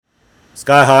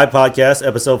Sky High Podcast,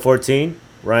 episode 14.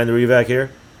 Ryan the Revac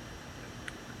here.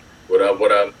 What up?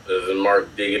 What up? This is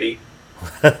Mark Diggity.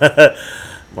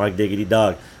 Mark Diggity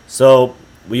Dog. So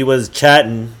we was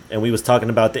chatting and we was talking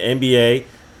about the NBA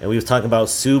and we was talking about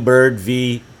Sue Bird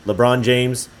v. LeBron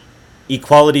James.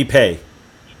 Equality pay.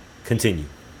 Continue.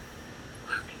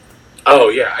 Oh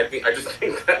yeah, I just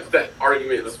think that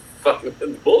argument is fucking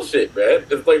bullshit, man.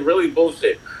 It's like really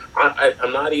bullshit.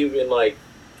 I'm not even like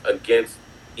against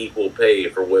equal pay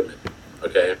for women.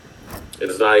 Okay,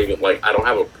 it's not even like I don't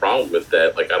have a problem with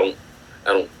that. Like I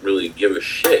don't really give a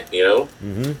shit. The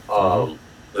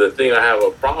thing I have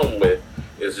a problem with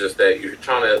is just that you're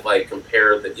trying to like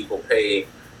compare the equal pay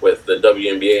with the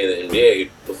WNBA and the NBA.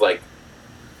 It's like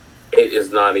it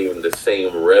is not even the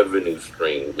same revenue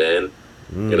stream, man.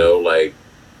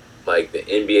 Like the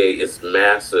NBA is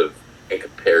massive and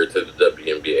compared to the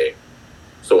WNBA.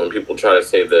 So when people try to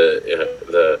say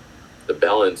the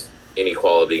balance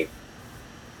inequality,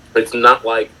 it's not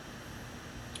like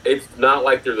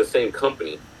they're the same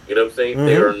company. You know what I'm saying?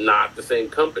 They are not the same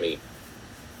company.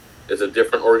 It's a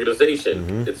different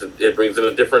organization. It brings in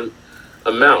a different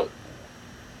amount.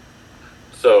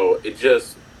 So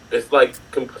it's like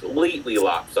completely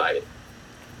lopsided,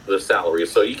 the salary.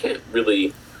 So you can't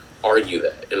really argue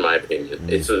that, in my opinion.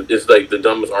 It's like the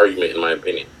dumbest argument, in my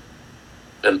opinion.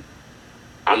 And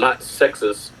I'm not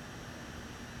sexist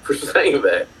for saying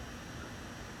that.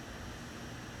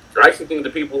 I actually think the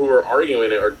people who are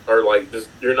arguing it are like just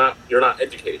you're not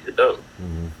educated. You're dumb.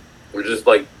 We're just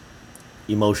like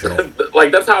Emotional.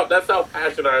 like that's how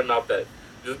passionate I am about that.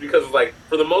 Just because like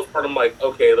for the most part I'm like,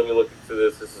 okay, let me look into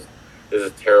this. This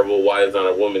is terrible. Why is not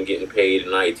a woman getting paid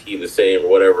in IT the same or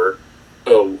whatever?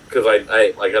 So because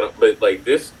I don't, but like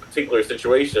this particular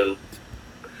situation,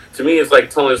 to me, it's like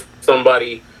telling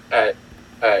somebody at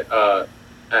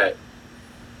at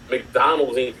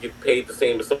McDonald's needs to get paid the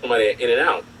same as somebody at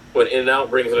In-N-Out. When In-N-Out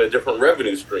brings in a different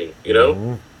revenue stream,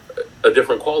 a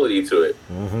different quality to it.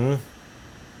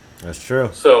 That's true.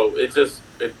 So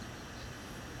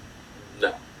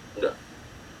no,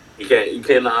 you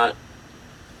cannot.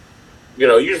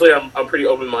 Usually I'm pretty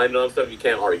open minded on stuff. You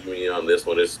can't argue me on this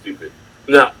one. It's stupid.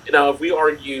 Now if we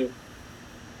argue,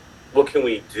 what can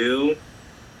we do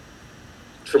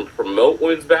to promote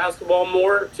women's basketball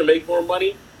more to make more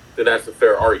money? Then that's a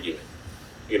fair argument.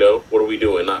 What are we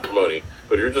doing? Not promoting.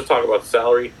 But if you're just talking about the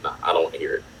salary, nah, I don't want to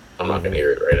hear it. I'm not going to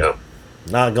hear it right now.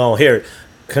 Not gonna hear it.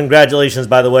 Congratulations,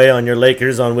 by the way, on your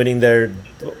Lakers on winning their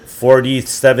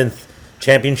 47th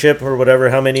championship or whatever.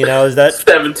 How many now is that?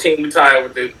 17 tied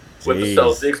with the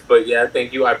Celtics. But yeah,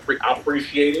 thank you. I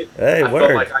appreciate it. Hey, I word.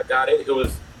 felt like I got it. It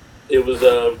was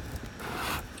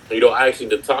actually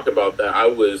to talk about that, I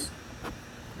was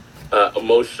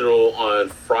emotional on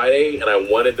Friday, and I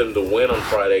wanted them to win on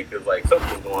Friday because like something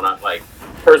was going on, like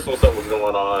personal stuff was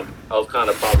going on. I was kind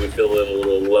of probably feeling a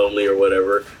little lonely or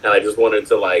whatever, and I just wanted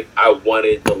to I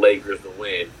wanted the Lakers to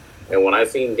win. And when I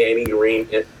seen Danny Green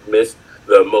miss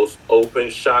the most open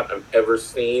shot I've ever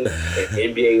seen in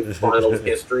NBA Finals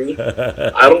history,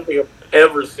 I don't think I've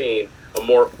ever seen a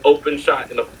more open shot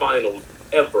in the finals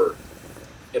ever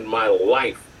in my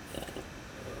life.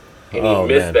 And he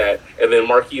missed that. And then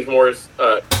Marquise Morris,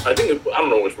 I don't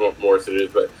know which Morris it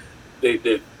is, but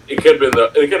it could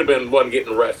have been one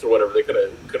getting rest or whatever. They could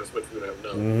have switched. We don't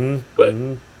know. But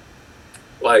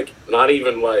like not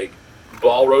even like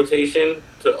ball rotation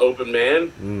to open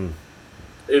man.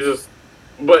 It's just.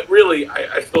 But really,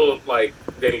 I still like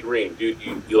Danny Green, dude.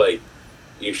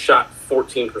 You shot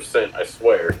 14%. I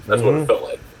swear, that's what it felt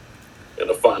like in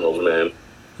the finals, man.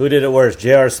 Who did it worse,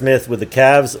 J.R. Smith with the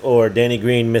Cavs or Danny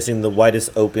Green missing the widest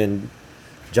open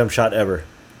jump shot ever?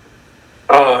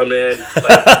 Oh man,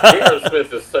 J.R.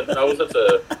 Smith was such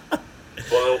a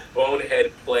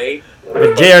bonehead play.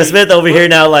 J.R. Smith over here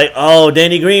now, like, oh,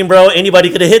 Danny Green, bro, anybody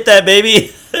could have hit that,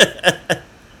 baby.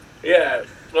 Yeah,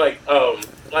 like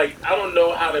I don't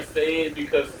know how to say it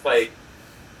because it's like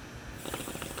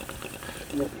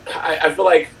I feel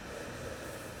like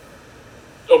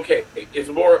okay, it's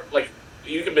more like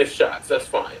you can miss shots, that's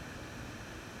fine,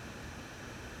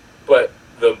 but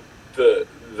the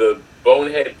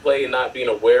bonehead play and not being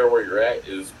aware where you're at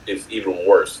is even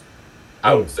worse.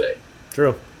 I would say.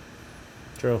 True.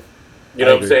 You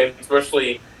know what I'm saying?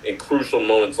 Especially in crucial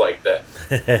moments like that.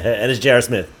 And it's J.R.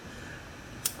 Smith.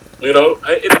 It's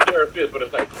J.R. Smith, but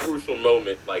it's like crucial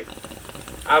moment. Like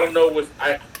I don't know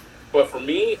but for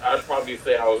me, I'd probably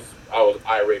say I was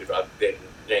irate about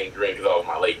Danny Green because I was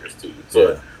my Lakers too.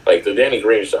 So like the Danny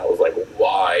Green shot was like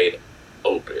wide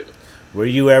open. Were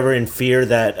you ever in fear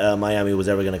that Miami was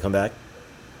ever going to come back?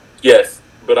 Yes,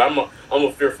 but I'm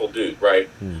a fearful dude, right?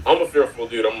 I'm a fearful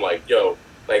dude. I'm like, yo,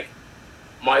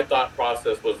 thought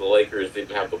process was the Lakers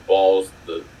didn't have the balls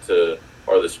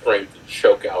or the strength to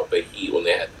choke out the Heat when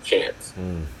they had the chance,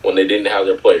 when they didn't have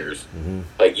their players.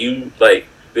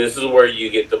 This is where you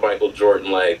get the Michael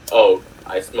Jordan, like, oh,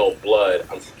 I smell blood,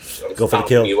 I'm Go for the stomping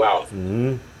kill. you out.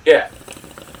 Yeah,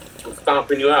 I'm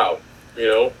stomping you out, you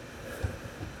know?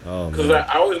 Oh, Because man.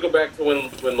 I always go back to when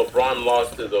LeBron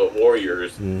lost to the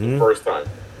Warriors the first time,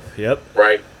 Yep.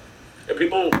 right? And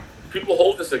people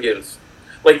hold this against,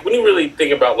 like, when you really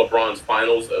think about LeBron's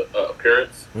finals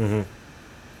appearance,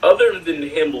 other than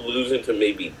him losing to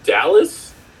maybe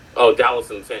Dallas and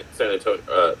San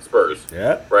Antonio Spurs,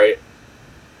 Yeah. right?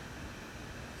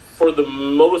 For the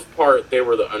most part, they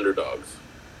were the underdogs.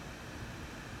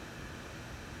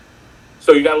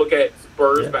 So you got to look at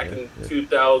Spurs back in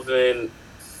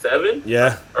 2007,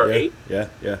 Yeah. or 8. Yeah.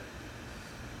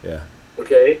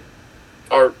 Okay,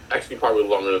 or actually probably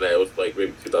longer than that. It was like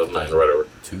maybe 2009 or whatever.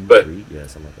 2, But 3, yeah,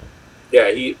 something like that. yeah,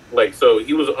 he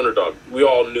was an underdog. We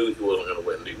all knew he wasn't going to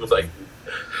win. He was like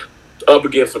up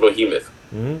against a behemoth.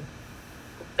 And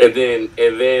then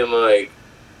like,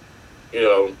 you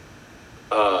know,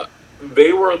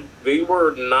 they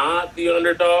were not the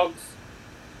underdogs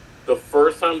the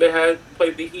first time they had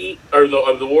played the Heat or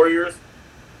the Warriors,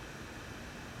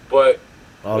 but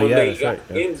when they got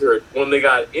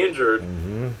injured,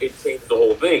 it changed the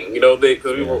whole thing. You know,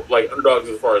 because we were like underdogs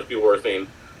as far as people were saying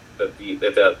that they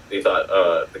thought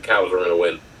the Cavs were going to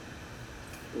win,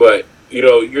 but you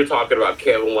know, you're talking about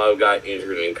Kevin Love got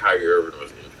injured and Kyrie Irving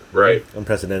was injured, right?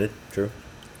 Unprecedented, true.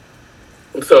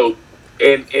 So,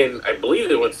 and I believe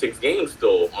they went 6 games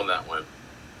still on that one.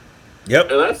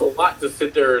 Yep. And that's a lot to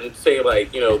sit there and say,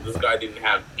 like, you know, this guy didn't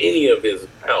have any of his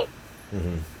help.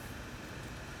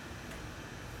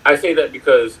 I say that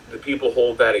because the people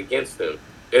hold that against him.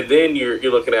 And then you're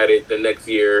looking at it the next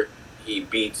year, he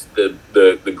beats the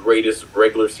greatest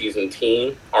regular season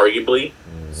team, arguably,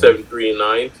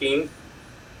 7-3-9 team.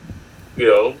 You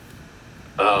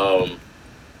know,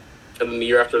 and then the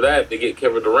year after that, they get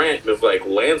Kevin Durant, and it's like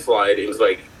landslide. And it's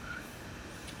like,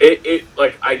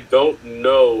 like I don't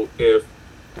know if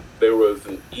there was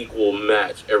an equal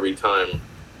match every time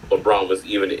LeBron was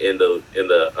even in the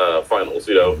finals.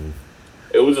 You know,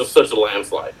 it was just such a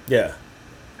landslide. Yeah.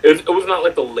 It was not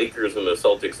like the Lakers and the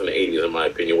Celtics in the 80s, in my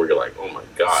opinion, where you're like, oh my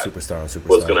God, Superstar.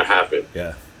 what's going to happen?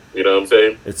 Yeah. You know what I'm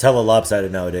saying? It's hella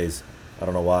lopsided nowadays. I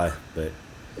don't know why, but.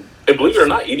 And believe it or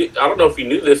not, I don't know if you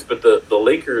knew this, but the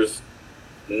Lakers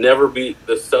never beat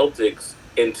the Celtics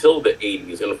until the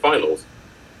 80s in the finals.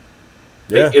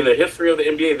 Yeah. In the history of the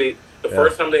NBA, the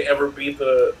first time they ever beat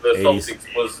the Celtics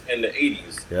was in the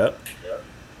 80s. Yep.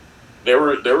 They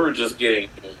were just getting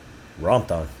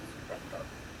romped on.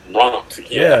 Romped.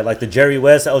 Yeah, like the Jerry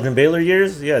West, Elgin Baylor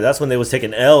years. Yeah, that's when they was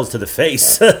taking L's to the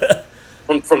face.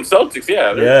 from Celtics,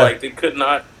 yeah. Like, they could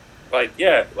not, like,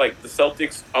 yeah, like the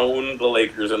Celtics own the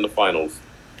Lakers in the finals.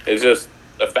 It's just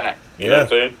a fact. You know what I'm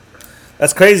saying?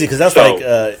 That's crazy because that's like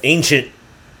ancient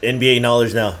NBA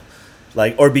knowledge now.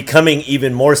 Like, or becoming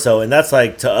even more so. And that's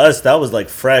like, to us, that was like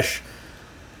fresh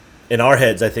in our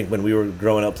heads, I think, when we were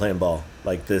growing up playing ball.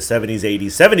 Like the 70s, 80s.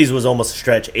 70s was almost a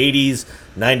stretch. 80s,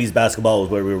 90s basketball was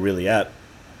where we were really at.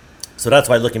 So that's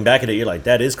why looking back at it, you're like,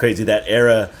 that is crazy. That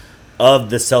era of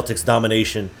the Celtics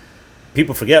domination.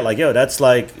 People forget, like, yo, that's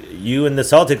like you and the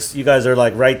Celtics, you guys are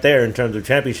like right there in terms of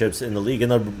championships in the league.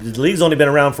 And the league's only been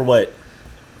around for what,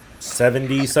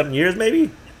 70-something years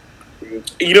maybe?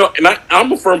 You know, and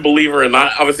I'm a firm believer, and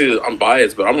obviously I'm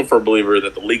biased, but I'm a firm believer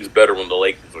that the league's better when the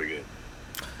Lakers are good.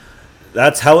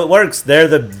 That's how it works. They're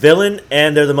the villain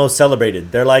and they're the most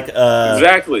celebrated. They're like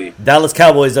exactly Dallas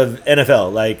Cowboys of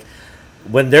NFL. Like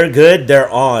when they're good, they're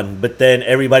on, but then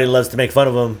everybody loves to make fun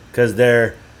of them because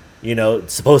they're, you know,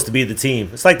 supposed to be the team.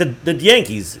 It's like the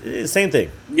Yankees, same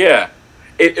thing. Yeah,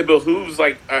 it behooves.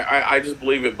 Like I just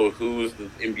believe it behooves the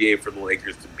NBA for the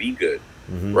Lakers to be good,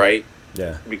 right?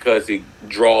 Yeah, because it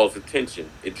draws attention.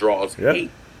 It draws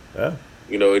hate. Yeah,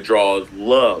 you know, it draws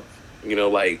love. You know,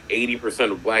 like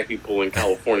 80% of black people in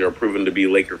California are proven to be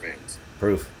Laker fans.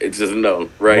 Proof. It's just known,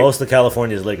 right? Most of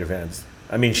California is Laker fans.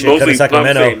 I mean, shit, mostly,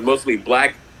 Sacramento. Mostly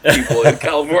black people in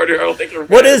California are Laker fans.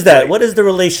 What is that? Like, what is the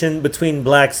relation between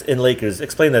blacks and Lakers?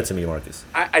 Explain that to me, Marcus.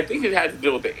 I think it had to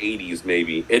deal with the 80s,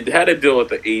 maybe. It had to deal with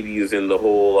the 80s and the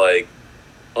whole, like,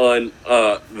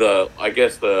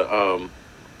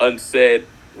 unsaid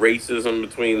racism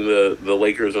between the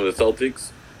Lakers and the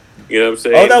Celtics. You know what I'm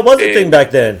saying? Oh, that was a thing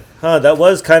back then. Huh, that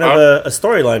was kind of a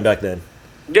storyline back then.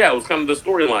 Yeah, it was kind of the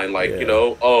storyline. Like, you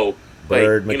know,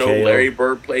 Bird, like, you know, Larry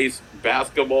Bird plays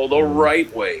basketball the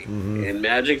right way. And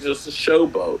Magic's just a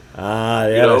showboat. Ah,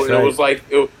 yeah, you know, that's right.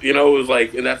 It was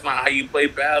like, and that's not how you play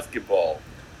basketball.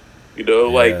 You know,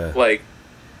 Yeah. like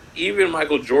even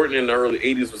Michael Jordan in the early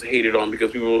 '80s was hated on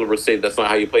because people were saying that's not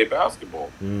how you play basketball.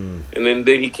 Mm. And then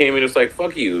he came in and it's like,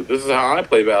 fuck you. This is how I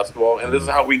play basketball, and this is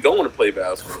how we going to play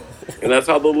basketball. And that's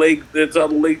how the league. That's how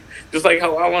the league. Just like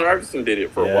how Allen Iverson did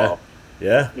it for a Yeah. while.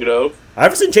 Yeah. You know,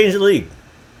 Iverson changed the league.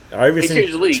 he Iverson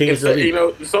changed the league. changed And the so,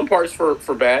 league. some parts for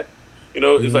bad. You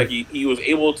know, it's Mhm. like he was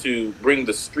able to bring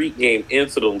the street game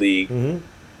into the league. Mhm.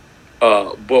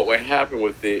 But what happened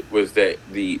with it was that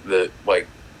the like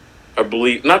I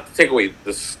believe not to take away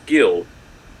the skill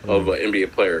of Mm. an NBA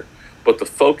player, but the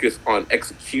focus on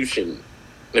execution.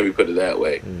 Let me put it that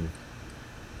way. Mm.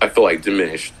 I feel like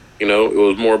diminished. You know, it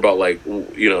was more about like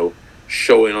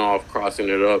showing off, crossing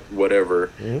it up, whatever.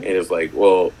 Mhm. And it's like,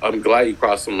 well, I'm glad you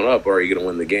crossed someone up, or are you going to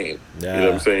win the game? You know what Yeah.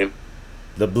 I'm saying?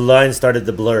 The line started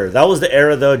to blur. That was the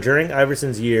era though during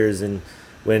Iverson's years and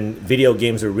when video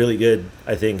games were really good.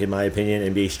 I think, in my opinion,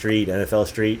 NBA Street, NFL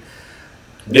Street.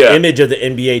 The Yeah. image of the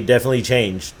NBA definitely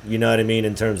changed. You know what I mean,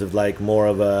 in terms of like more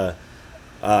of a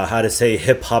how to say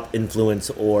hip hop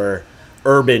influence or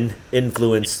urban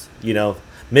influence. You know,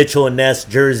 Mitchell and Ness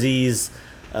jerseys,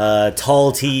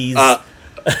 tall tees. Uh,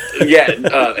 yeah,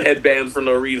 headbands for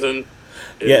no reason.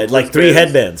 Yeah, like 3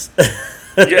 headbands.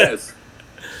 Yes,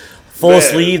 Full man.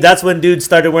 sleeve. That's when dudes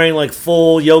started wearing like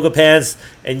full yoga pants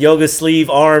and yoga sleeve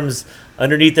arms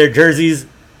underneath their jerseys.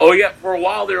 Oh yeah, for a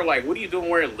while they were like, "What are you doing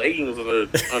wearing leggings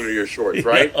under your shorts?"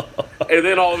 Right? And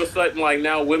then all of a sudden, like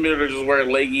now, women are just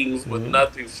wearing leggings with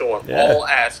nothing showing, Yeah. all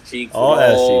ass cheeks, All and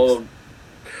ass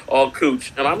all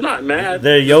cooch. And I'm not mad.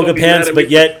 They're Just yoga don't be mad pants, at me but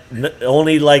for- yet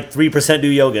only like 3% do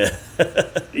yoga.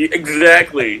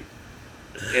 exactly.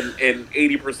 And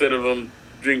 80% of them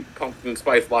drink pumpkin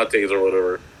spice lattes or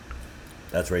whatever.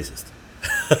 That's racist.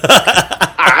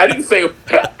 I didn't say.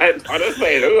 I didn't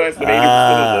say who. I said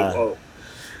 80% of them. Oh.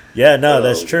 Yeah, no,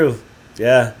 that's Oh. true.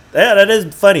 Yeah, that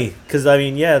is funny because I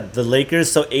mean, yeah, the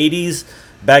Lakers. So '80s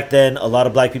back then, a lot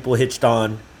of black people hitched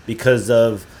on because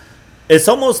of. It's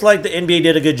almost like the NBA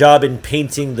did a good job in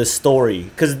painting the story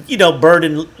because Bird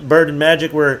and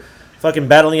Magic were fucking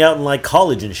battling out in like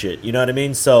college and shit. You know what I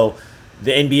mean? So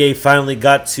the NBA finally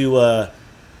got to,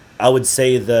 I would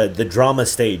say the drama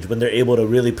stage when they're able to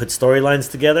really put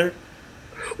storylines together.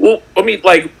 Well, I mean,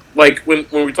 like when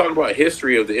we talk about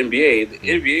history of the NBA, the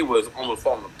NBA was almost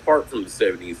falling apart from the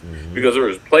 '70s because there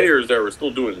was players that were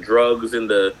still doing drugs in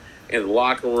the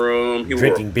locker room, people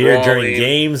Drinking were beer during brawling,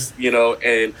 games.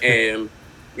 and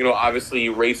obviously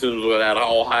racism was at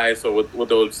all high. So what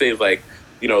they would say is like,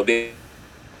 they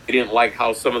didn't like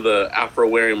how some of the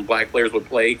Afro-wearing black players would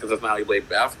play because that's not how you play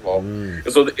basketball.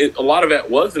 And so a lot of that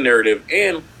was the narrative.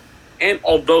 And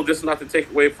although this is not to take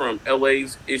away from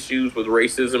LA's issues with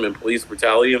racism and police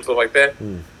brutality and stuff like that,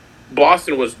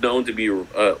 Boston was known to be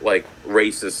like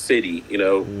racist city,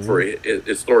 for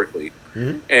historically.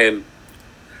 And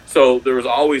so there was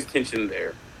always tension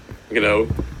there, And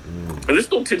there's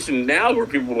still tension now where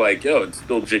people are like, yo, it's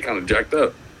still kind of jacked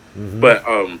up.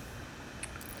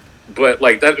 But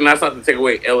like that, and that's not to take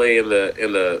away LA and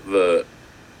the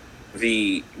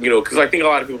because I think a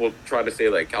lot of people try to say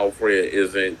like California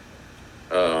isn't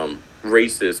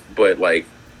racist, but like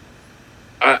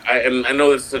and I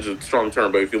know this is such a strong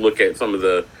term, but if you look at some of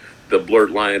the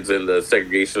blurred lines and the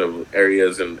segregation of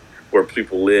areas and where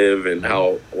people live and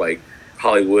how like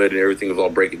Hollywood and everything is all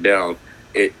breaking down,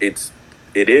 it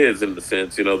is in the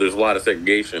sense, there's a lot of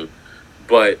segregation,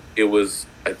 but it was,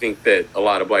 I think that a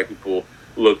lot of black people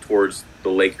looked towards the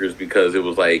Lakers because it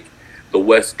was like the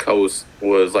West Coast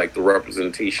was like the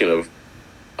representation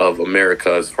of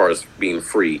America as far as being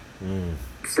free,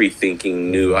 free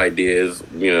thinking, new ideas,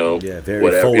 Yeah, very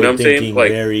whatever. forward You know what I'm thinking, saying?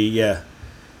 Like, very yeah.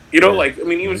 like I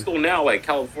mean, even still now, like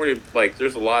California, like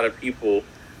there's a lot of people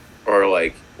are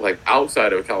like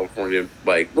outside of California,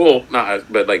 like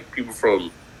not, but like people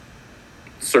from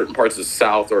certain parts of the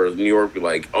South or New York be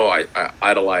like, oh, I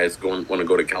idolize want to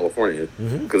go to California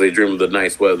because they dream of the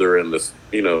nice weather and this,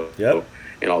 Yep.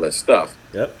 and all that stuff.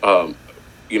 Yep. I'm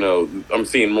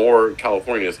seeing more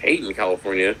Californians hating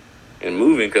California and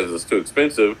moving because it's too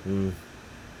expensive.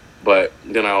 But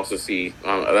then I also see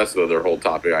that's another whole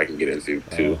topic I can get into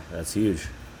too. Oh, that's huge.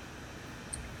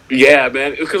 Yeah,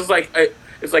 man, because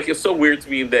it's so weird to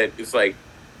me that it's like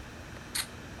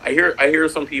I hear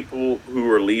some people who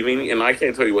are leaving, and I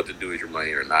can't tell you what to do with your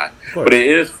money or not. course. But it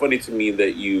is funny to me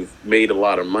that you've made a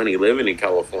lot of money living in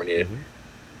California,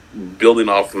 building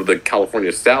off of the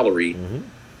California salary,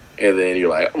 and then you're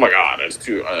like, oh my God, that's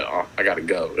too. I gotta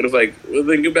go. And it's like, well,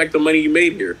 then give back the money you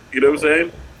made here. You know what I'm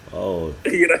saying? Oh,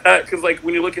 Because like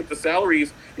when you look at the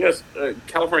salaries, yes,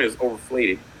 California is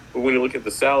overflated, but when you look at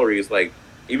the salaries, like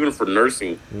even for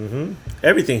nursing,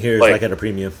 everything here is Like- like at a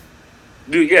premium.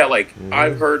 dude, yeah, like Hmm.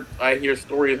 I hear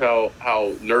stories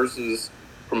how nurses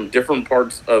from different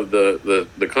parts of the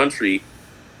country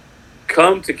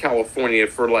come to California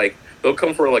for like they'll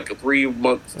come for like a 3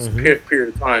 months Hmm. period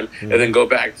of time and then Hmm. go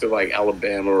back to like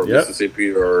Alabama or Yep.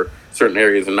 Mississippi or certain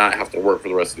areas and not have to work for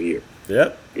the rest of the year.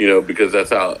 Yep. You know, because that's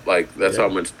how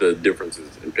Yep. much the difference is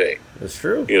in pay. That's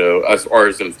true. You know, as far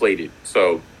as inflated.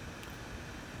 So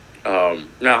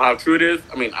now how true it is,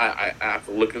 I mean, I have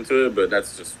to look into it, but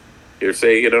that's just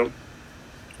hearsay, you know.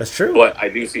 That's true. But I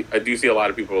do see a lot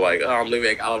of people like, oh, I'm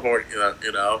living in California,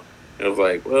 you know. And it's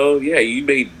like, well, yeah, you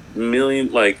made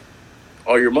million like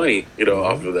all your money, you know,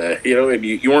 off Hmm. of that, you know, and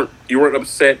you weren't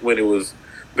upset when it was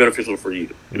beneficial for you.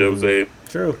 You know what I'm Hmm. saying?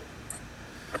 True.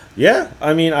 Yeah,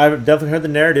 I mean, I've definitely heard the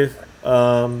narrative.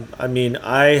 I mean,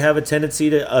 I have a tendency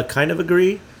to kind of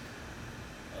agree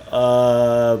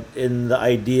in the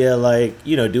idea, like,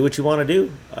 do what you want to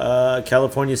do.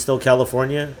 California is still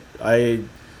California.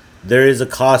 There is a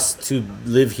cost to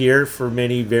live here for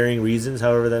many varying reasons,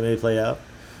 however that may play out.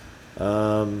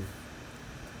 Um,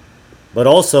 but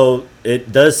also,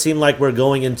 it does seem like we're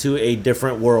going into a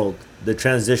different world. The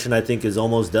transition, I think, is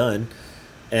almost done,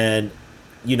 and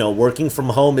working from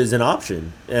home is an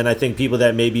option. And I think people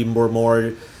that maybe were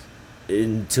more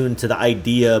in tune to the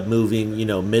idea of moving,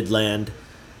 midland,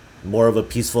 more of a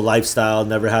peaceful lifestyle,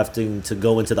 never having to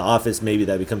go into the office, maybe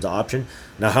that becomes an option.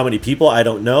 Now, how many people I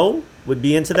don't know would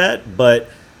be into that, but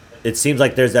it seems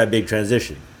like there's that big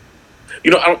transition.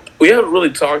 You know, we haven't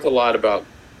really talked a lot about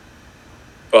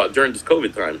during this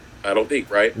COVID time. I don't think,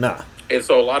 right? Nah. And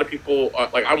so a lot of people,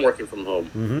 like I'm working from home,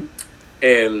 Mm-hmm.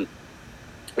 and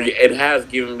it has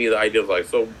given me the idea of like,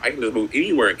 so I can just move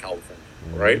anywhere in California,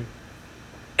 Mm-hmm. right?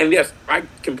 And yes, I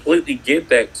completely get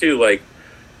that too.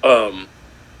 Um,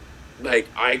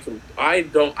 I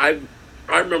don't, I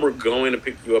remember going to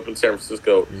pick you up in San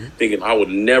Francisco, Mm-hmm. thinking I would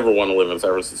never want to live in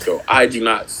San Francisco. I do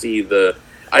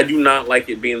not like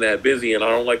it being that busy, and I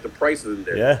don't like the prices in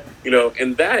there. Yeah. You know,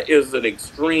 and that is an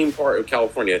extreme part of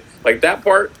California. Like that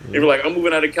part, if Mm-hmm. you're like, I'm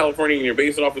moving out of California and you're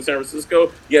basing off of San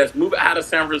Francisco, yes, move out of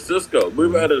San Francisco,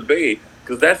 move Mm-hmm. out of the Bay,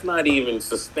 because that's not even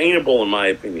sustainable in my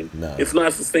opinion. No. It's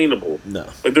not sustainable. No.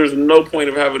 Like there's no point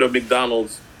of having a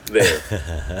McDonald's there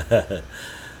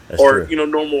That's or true.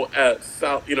 normal at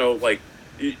South. You know, like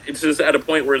it's just at a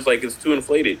point where it's like it's too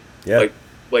inflated. Yeah.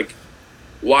 Like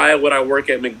why would I work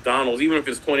at McDonald's even if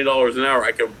it's $20 an hour?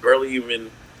 I can barely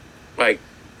even like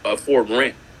afford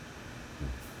rent.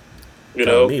 You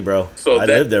Telling know, me, bro. so I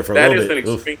lived there for a that little is an bit.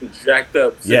 Oof. extreme jacked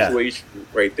up Yeah. situation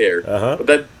right there. Uh huh. But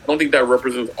that I don't think that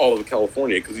represents all of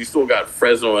California because you still got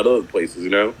Fresno and other places. You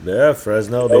know, Yeah.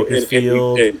 Fresno, and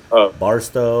Bakersfield, and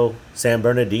Barstow, San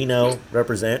Bernardino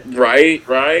represent. right.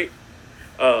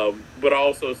 But I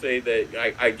also say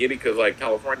that I get it because like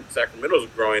California, Sacramento's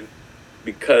growing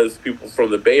because people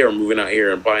from the Bay are moving out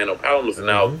here and buying up houses, and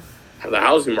now Mm-hmm. the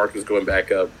housing market is going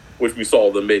back up, which we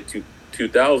saw the mid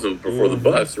 2000s before the Mm-hmm.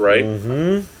 bust, right?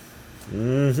 Mm-hmm.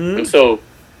 Mm-hmm. And so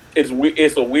it's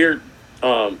a weird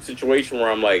situation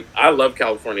where I'm like, I love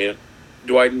California.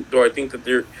 Do I think that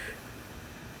there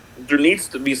needs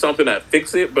to be something that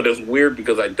fix it? But it's weird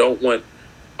because I don't want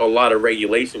a lot of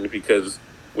regulation because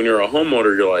when you're a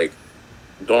homeowner, you're like,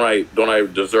 don't I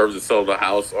deserve to sell the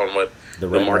house on what The the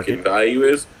rent market market. value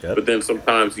is? Yep. But then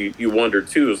sometimes you wonder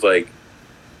too, is like,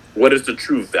 what is the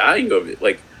true value of it?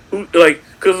 Like who like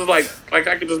because it's like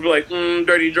I could just be like,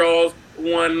 Dirty Draws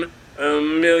 $1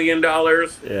 million,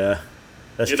 Yeah.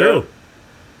 That's you know? true.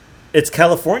 It's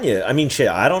California. I mean, shit,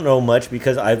 I don't know much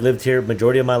because I've lived here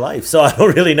majority of my life, so I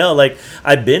don't really know. Like,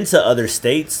 I've been to other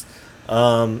states.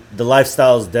 The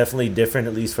lifestyle is definitely different,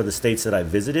 at least for the states that I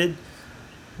visited.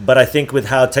 But I think with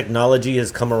how technology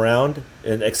has come around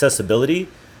and accessibility,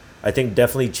 I think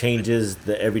definitely changes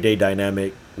the everyday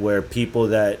dynamic where people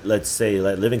that, let's say,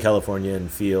 like live in California and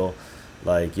feel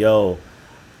like, yo,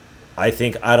 I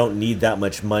think I don't need that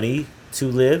much money to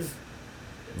live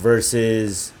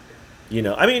versus,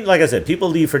 I mean, like I said, people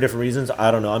leave for different reasons.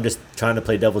 I don't know. I'm just trying to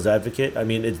play devil's advocate. I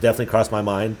mean, it's definitely crossed my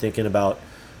mind thinking about,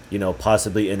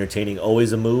 possibly entertaining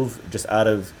always a move just out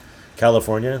of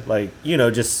California. Like,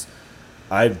 just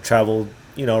I've traveled,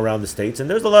 around the states, and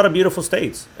there's a lot of beautiful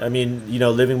states. I mean,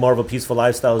 living more of a peaceful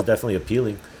lifestyle is definitely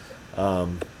appealing.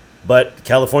 But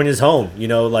California's home.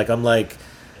 Like I'm like,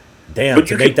 damn, But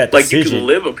to make that you can decision.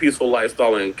 live a peaceful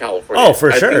lifestyle in Oh, California.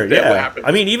 for I sure, think that what yeah. happens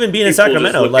I mean, even being in people just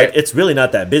Sacramento, look like at it's really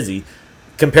not that busy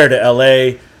compared to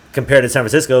LA, compared to San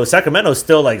Francisco. Sacramento's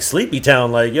still like sleepy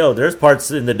town. Like, yo, there's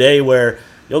parts in the day where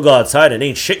you'll go outside and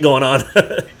ain't shit going on.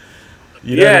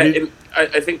 You know what I yeah, mean? and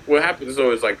I think what happens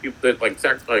though is like people that like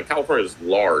California is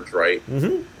large, right? Mm-hmm.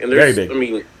 And Very there's big. I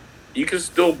mean, you can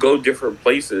still go different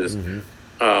places, Mm-hmm.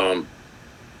 Um,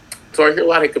 so I hear a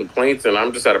lot of complaints, and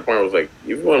I'm just at a point where I was like, if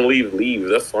you want to leave, leave.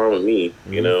 That's fine with me,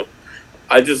 you know.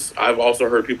 I've also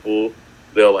heard people,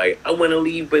 they're like, I want to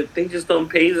leave, but they just don't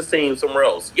pay the same somewhere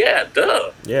else. Yeah,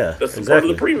 duh. Yeah, That's exactly. part of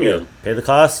the premium. Yeah. Pay the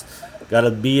cost. Got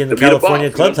to be in the To be the California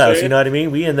boss, you know what I'm clubhouse. saying? You know what I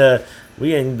mean?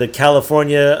 We in the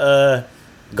California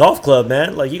golf club,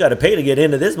 man. Like you got to pay to get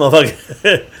into this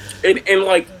motherfucker. And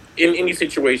like in any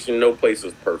situation, no place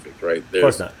is perfect, right? Of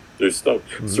course not. There's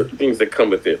certain things that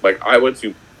come with it. Like I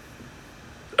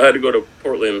had to go to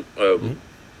Portland to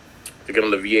get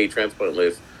on the VA transplant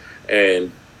list,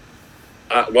 and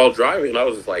while driving, I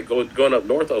was just like going up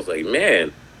north. I was like,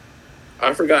 man,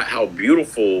 I forgot how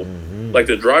beautiful. Like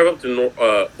the drive up to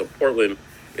Portland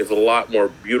is a lot more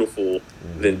beautiful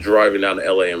than driving down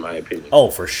to LA, in my opinion. Oh,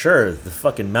 for sure. The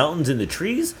fucking mountains and the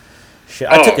trees. Shit,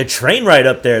 I took a train ride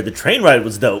up there. The train ride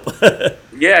was dope.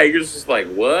 Yeah, you're just like,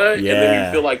 what? Yeah. And then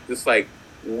you feel like this like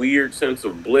weird sense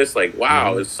of bliss. Like,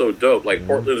 wow, it's so dope. Like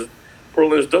Portland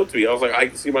is dope to me. I was like, I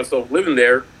can see myself living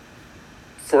there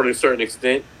for a certain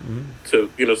extent. To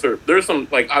there's some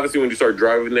like obviously when you start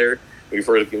driving there, when you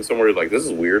first get somewhere, you're like, this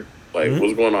is weird. Like,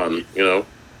 what's going on? You know.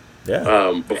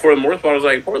 Yeah. But for the most part, I was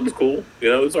like, Portland's cool. You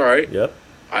know, it's all right. Yep.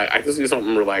 I can see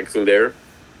something relaxing there,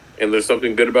 and there's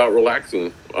something good about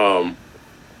relaxing.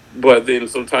 But then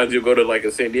sometimes you'll go to like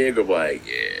a San Diego, like,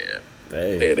 yeah,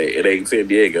 Hey. it ain't San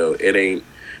Diego. It ain't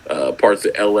parts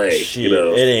of LA. Shit, You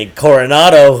know, it ain't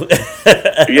Coronado.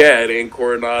 yeah, it ain't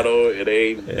Coronado. It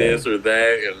ain't this or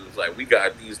that. And it's like we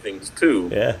got these things too.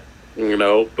 Yeah. You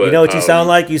know, but You know what you sound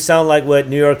like? You sound like what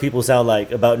New York people sound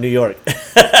like about New York.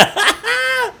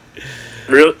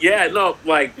 Real, yeah, no,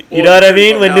 like You know what I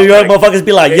mean? When New York motherfuckers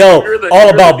be like, yo, all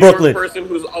about New York Brooklyn. person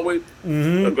who's always,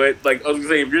 like I was gonna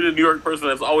say, if you're the New York person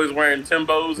that's always wearing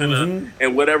Timbos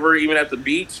and whatever, even at the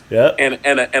beach, Yep.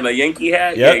 and a Yankee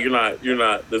hat, Yep. yeah, you're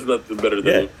not. There's nothing better Yeah,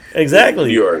 than exactly.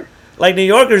 New York. Like New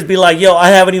Yorkers be like, yo, I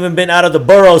haven't even been out of the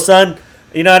borough, son.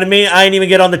 You know what I mean? I ain't even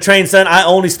get on the train, son. I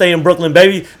only stay in Brooklyn,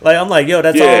 baby. Like I'm like, yo,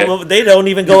 that's Yeah. all. They don't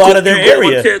even go out of their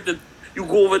area. You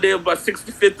go over there by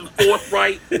 65th and 4th,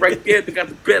 right there. They got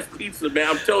the best pizza, man.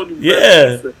 I'm telling you.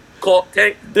 Yeah. Call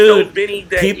Tank. Dude, Benny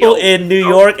that, people in New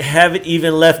York haven't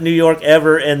even left New York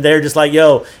ever, and they're just like,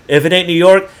 yo, if it ain't New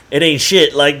York, it ain't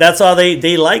shit. Like, that's all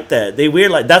they like that. They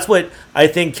weird, like, that's what I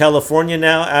think California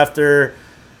now, after,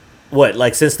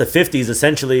 like, since the 50s,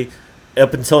 essentially,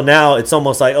 up until now, it's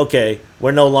almost like, okay,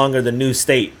 we're no longer the new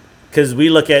state. Because we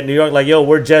look at New York like, yo,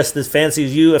 we're just as fancy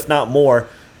as you, if not more,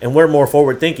 and we're more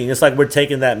forward thinking. It's like we're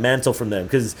taking that mantle from them.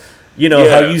 Because you know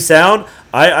how you sound.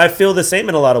 I feel the same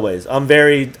in a lot of ways. I'm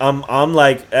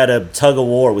like at a tug of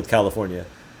war with California.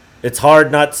 It's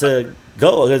hard not to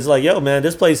go. It's like, yo, man,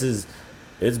 this place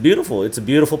it's beautiful. It's a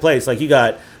beautiful place. Like you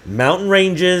got mountain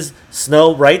ranges,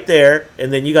 snow right there,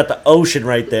 and then you got the ocean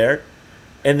right there.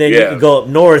 And then you can go up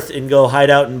north and go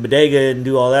hide out in Bodega and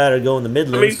do all that, or go in the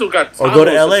Midlands. I mean, you still got Tahoe, or go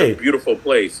to LA. Such a beautiful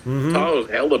place. Tahoe's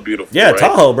hella beautiful. Yeah, right?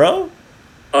 Tahoe, bro.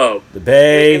 Oh, The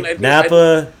Bay, and I think-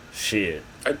 Napa, shit.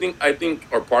 I think,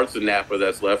 or parts of Napa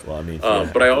that's left. Well, I mean,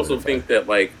 but I also think that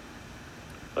like,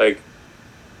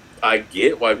 I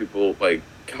get why people like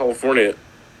California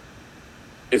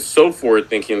is so forward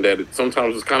thinking that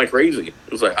sometimes it's kind of crazy.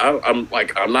 It's like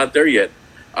I'm not there yet.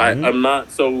 I'm not.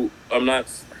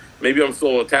 Maybe I'm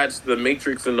still attached to the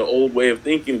Matrix and the old way of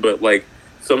thinking, but like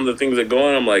some of the things that go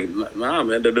on, I'm like, nah,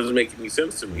 man, that doesn't make any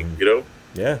sense to me. You know?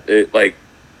 Yeah. It like.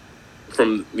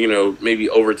 From maybe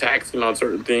overtaxing on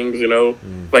certain things,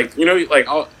 like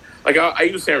I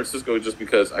use San Francisco just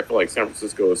because I feel like San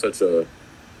Francisco is such a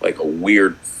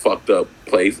weird fucked up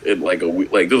place and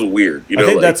this is weird. I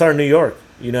think that's our New York.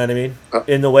 You know what I mean?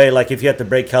 In the way, like if you have to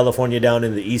break California down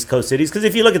into the East Coast cities, because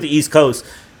if you look at the East Coast,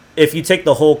 if you take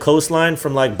the whole coastline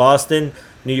from like Boston,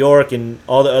 New York, and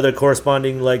all the other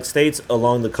corresponding like states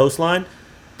along the coastline,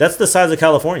 that's the size of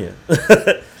California.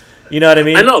 You know what I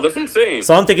mean? I know, that's what I'm saying.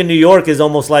 So I'm thinking New York is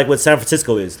almost like what San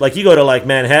Francisco is. Like you go to like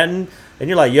Manhattan and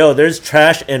you're like, yo, there's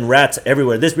trash and rats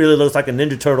everywhere. This really looks like a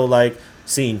Ninja Turtle like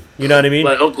scene. You know what I mean?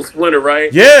 Like Uncle Splinter,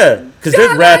 right? Yeah, because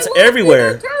there's rats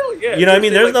everywhere. Yeah, you know what I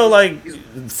mean? There's no like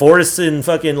forests and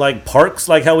fucking like parks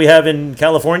like how we have in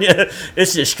California.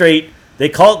 It's just straight. They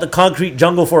call it the concrete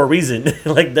jungle for a reason.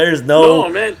 Like there's no. No,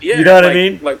 man. Yeah. You know what I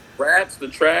mean? Like rats, the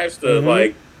trash,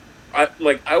 the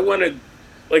I want to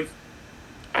like.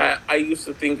 I used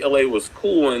to think LA was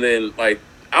cool, and then like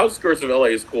outskirts of LA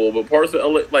is cool, but parts of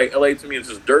LA, like LA to me, is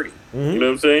just dirty. You know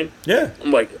what I'm saying? Yeah.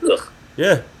 I'm like, ugh.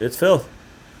 Yeah, it's filth.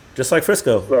 Just like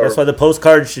Frisco. That's why the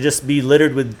postcards should just be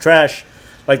littered with trash,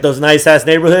 like those nice ass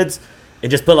neighborhoods, and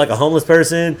just put like a homeless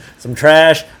person, some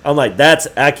trash. I'm like, that's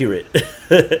accurate.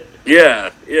 Yeah.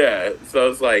 So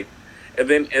it's like,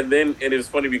 and it's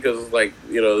funny because it's like,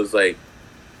 it's like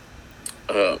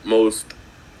most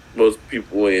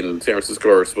people in San Francisco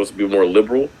are supposed to be more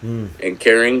liberal and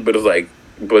caring, but it's like,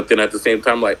 but then at the same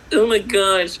time, like, oh my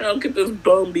gosh, how could this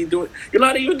bum be doing? You're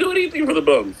not even doing anything for the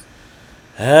bums.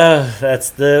 That's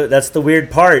the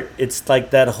weird part. It's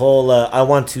like that whole I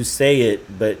want to say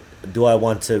it, but do I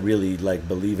want to really like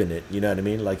believe in it? You know what I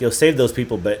mean? Like, you'll save those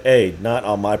people, but hey, not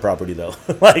on my property though.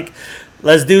 Like,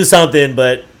 let's do something,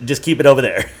 but just keep it over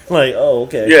there. Like, oh,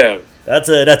 okay, Yeah, that's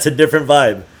a different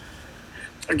vibe.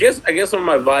 I guess some of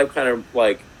my vibe kind of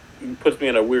like puts me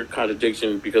in a weird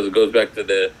contradiction because it goes back to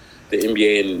the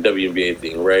NBA and WNBA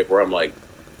thing, right? Where I'm like,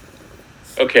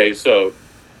 okay, so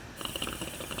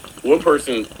one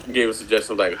person gave a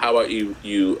suggestion like, how about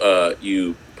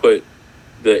you put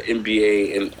the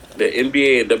NBA and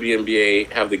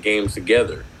WNBA have the games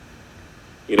together,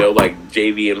 like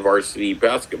JV and varsity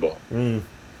basketball, Mm,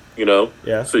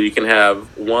 yeah. so you can have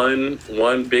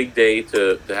one big day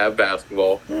to have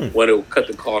basketball, Hmm. when it will cut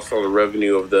the cost on the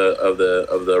revenue of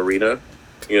the arena,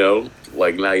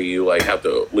 like now you like have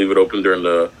to leave it open during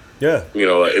the Yeah.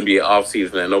 NBA off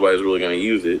season and nobody's really going to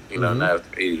use it, and Mm-hmm. I have to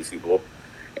pay these people,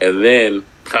 and then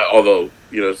although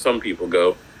some people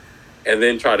go and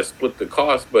then try to split the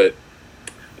cost, but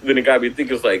then it got me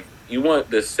thinking, it's like you want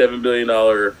this $7 billion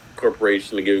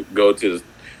corporation to go to this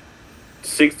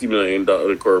 $60 million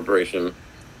corporation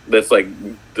that's like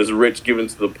this rich given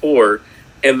to the poor,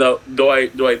 and do I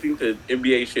think the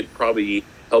NBA should probably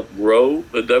help grow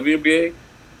the WNBA?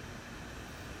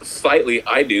 Slightly,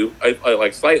 I do. I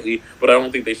like slightly, but I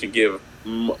don't think they should give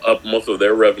up most of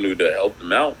their revenue to help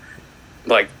them out.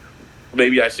 Like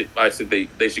maybe I said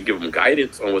they should give them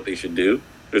guidance on what they should do.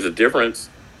 There's a difference,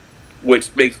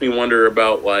 which makes me wonder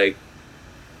about like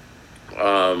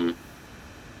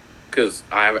because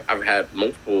I've had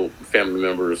multiple family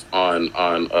members on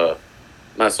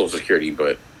not Social Security,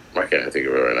 but why can't I think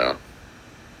of it right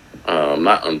now?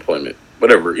 Not unemployment,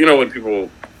 whatever. When people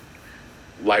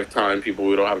lifetime people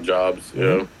who don't have jobs,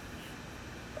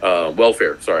 Mm-hmm.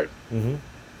 welfare. Sorry, Mm-hmm.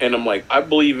 and I'm like, I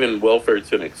believe in welfare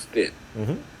to an extent.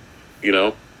 Mm-hmm. You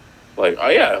know, like oh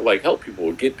yeah, like help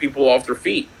people, get people off their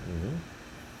feet, Mm-hmm.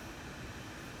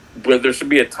 but there should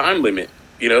be a time limit.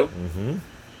 Mm-hmm.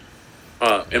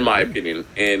 In my opinion,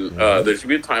 and Mm-hmm. there should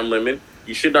be a time limit.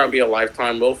 You should not be a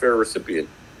lifetime welfare recipient.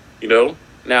 You know,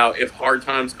 now if hard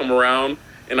times come around,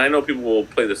 and I know people will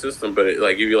play the system, but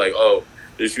like if you're like, oh,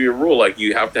 there should be a rule like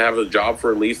you have to have a job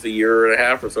for at least a year and a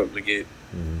half or something to get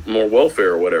Mm-hmm. more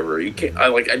welfare or whatever. You can't.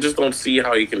 I just don't see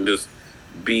how you can just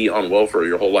be on welfare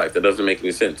your whole life. That doesn't make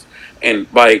any sense. And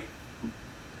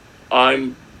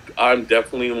I'm I'm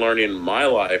definitely learning in my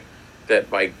life that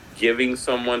by giving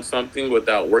someone something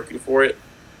without working for it,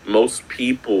 most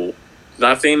people,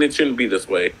 not saying it shouldn't be this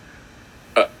way,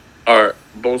 uh, are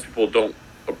most people don't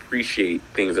appreciate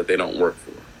things that they don't work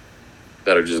for,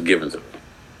 that are just given to them.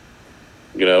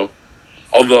 You know,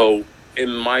 although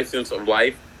in my sense of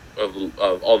life, of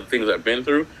all the things I've been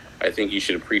through, I think you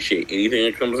should appreciate anything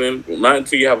that comes in. Well, not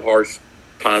until you have harsh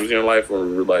times in your life when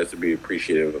you realize to be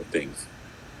appreciative of things.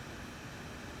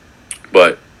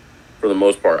 But for the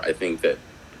most part, I think that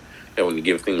when you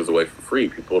give things away for free,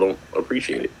 people don't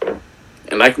appreciate it.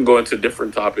 And I can go into a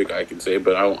different topic, I can say,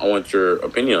 but I want your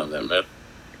opinion on that, man.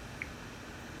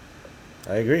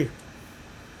 I agree.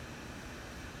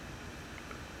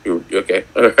 You okay?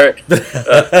 All right.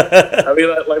 I mean,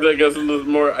 I guess it was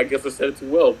more. I guess I said it too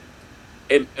well,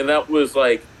 and that was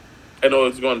like, I know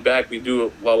it's going back. We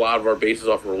do a lot of our bases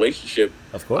off of relationship.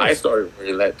 Of I course. started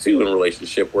learning that too in a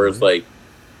relationship, where it's Mm-hmm.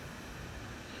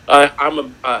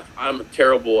 like I'm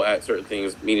terrible at certain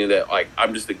things, meaning that like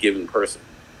I'm just a giving person,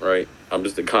 right? I'm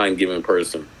just a kind giving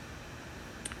person.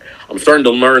 I'm starting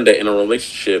to learn that in a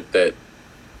relationship that,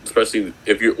 especially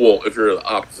if you're the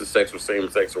opposite sex or same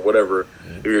sex or whatever,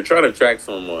 if you're trying to attract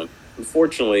someone,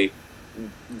 unfortunately,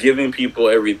 giving people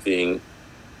everything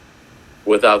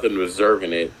without them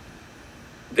deserving it,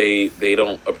 they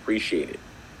don't appreciate it.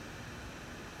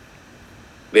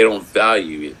 They don't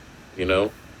value it. You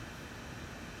know,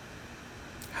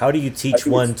 How do you I teach think it's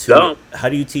one to? dumb. How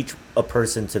do you teach a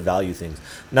person to value things?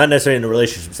 Not necessarily in a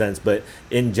relationship sense, but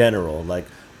in general. Like,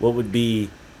 what would be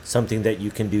something that you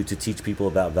can do to teach people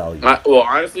about value? Well,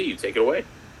 honestly, you take it away.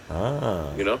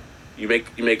 Ah. You know, you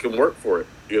make them work for it.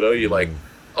 You know, you like, Mm.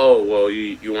 oh well,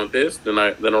 you want this, then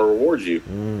I'll reward you.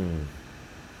 Mm.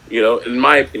 You know, in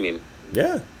my opinion,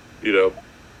 Yeah. you know,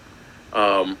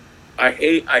 I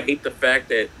hate the fact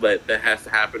that has to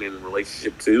happen in a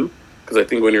relationship too, because I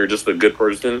think when you're just a good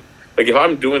person, like if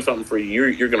I'm doing something for you,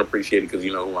 you're gonna appreciate it because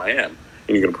you know who I am,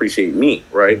 and you're gonna appreciate me,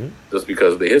 right? Hmm. Just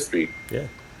because of the history. Yeah.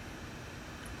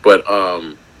 But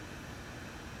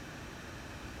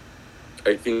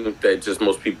I think that just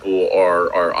most people are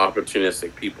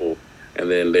opportunistic people, and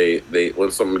then they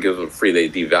when someone gives them free, they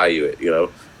devalue it.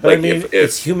 But I Like mean,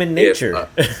 it's human if nature.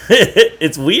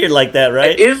 It's weird like that,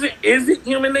 right? is it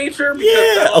human nature? Because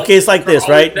Yeah. that Okay, it's like this, always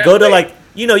right? that Go to way.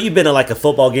 you've been to like a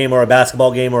football game or a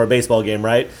basketball game or a baseball game,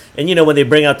 right? And when they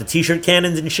bring out the T-shirt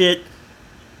cannons and shit.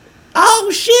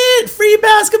 Oh shit! Free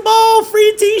basketball,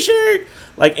 free T-shirt,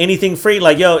 like anything free.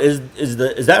 Like yo, is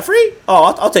that free?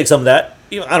 Oh, I'll take some of that.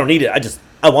 I don't need it.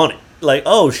 I want it. Like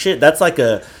oh shit, that's like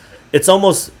it's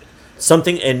almost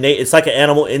something innate. It's like an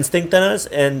animal instinct in us,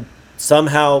 and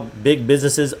somehow big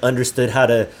businesses understood how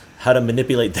to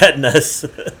manipulate that in us.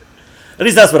 At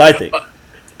least that's what I think.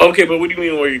 Okay, but what do you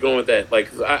mean where you're going with that? Like,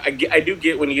 'cause I do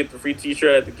get when you get the free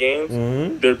T-shirt at the games,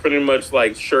 Hmm. they're pretty much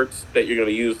like shirts that you're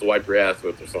gonna use to wipe your ass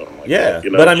with or something like Yeah,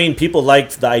 that. but I mean, people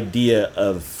liked the idea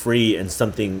of free and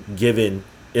something given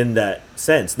in that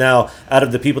sense. Now, out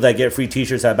of the people that get free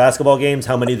T-shirts at basketball games,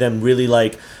 how many of them really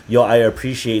like, yo, I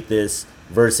appreciate this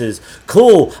versus,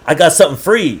 cool, I got something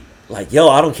free. Like, yo,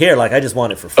 I don't care. Like, I just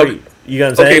want it for Okay, free. You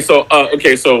know what I'm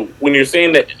saying? so when you're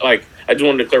saying that, like, I just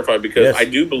wanted to clarify because I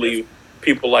Yes. do believe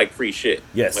people like free shit. Like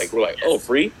Yes. we're like, oh,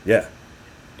 free? Yeah.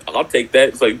 I'll take that.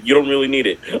 It's like you don't really need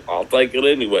it. I'll take it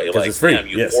anyway. Because Like, it's free. damn,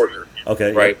 you Yes. order,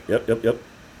 Okay. right? Yep.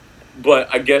 But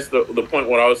I guess the point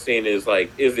what I was saying is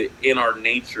like, is it in our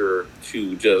nature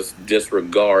to just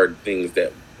disregard things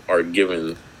that are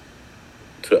given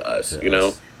to us?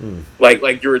 Yes. Hmm.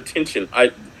 Like your attention.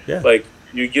 Yeah. Like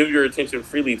you give your attention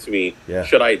freely to me. Yeah.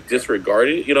 Should I disregard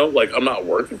it? Like I'm not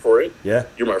working for it. Yeah.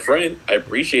 You're my friend. I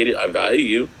appreciate it. I value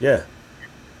you. Yeah.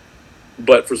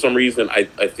 But for some reason, I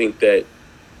think that,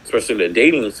 especially in the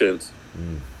dating sense,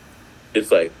 Mm.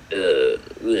 it's like,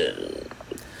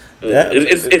 That-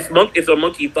 it's a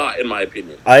monkey thought in my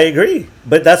opinion. I agree,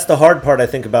 but that's the hard part I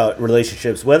think about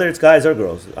relationships, whether it's guys or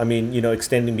girls. I mean,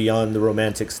 extending beyond the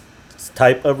romantic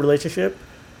type of relationship.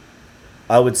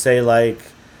 I would say like,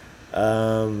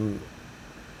 yeah,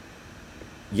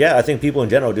 I think people in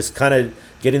general just kind of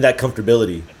getting that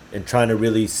comfortability and trying to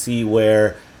really see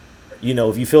where,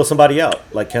 if you feel somebody out,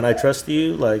 like, can I trust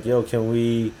you? Like, yo, can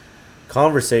we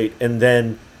conversate? And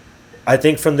then I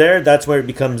think from there, that's where it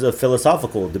becomes a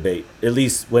philosophical debate, at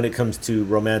least when it comes to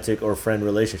romantic or friend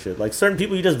relationship. Like certain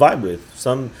people you just vibe with.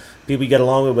 Some people you get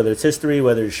along with, whether it's history,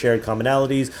 whether it's shared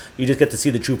commonalities, you just get to see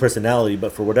the true personality.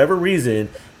 But for whatever reason,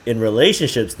 in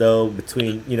relationships, though,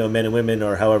 between, men and women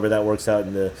or however that works out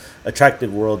in the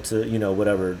attractive world to,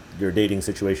 whatever your dating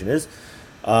situation is,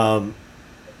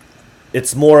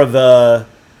 it's more of a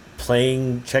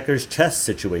playing checkers chess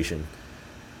situation.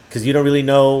 Because you don't really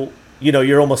know,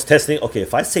 you're almost testing, okay,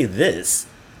 if I say this,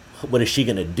 what is she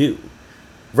going to do?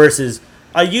 Versus,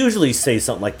 I usually say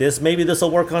something like this, maybe this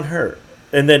will work on her.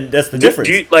 And then that's the difference.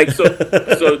 Do you, like so?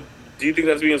 Do you think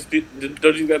that's being? Don't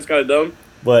you think that's kind of dumb?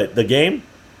 But the game?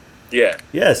 Yeah.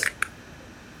 Yes.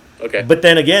 Okay. But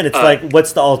then again, it's like,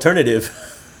 what's the alternative?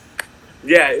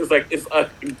 Yeah, it's like it's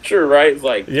sure, right? It's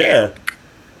like Yeah.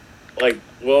 like,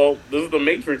 well, this is the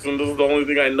Matrix, and this is the only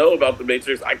thing I know about the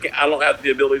Matrix. I don't have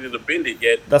the ability to bend it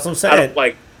yet. That's what I'm I saying. don't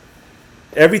like.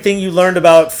 Everything you learned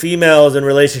about females and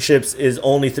relationships is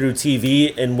only through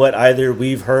TV and what either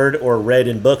we've heard or read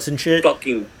in books and shit.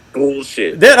 Fucking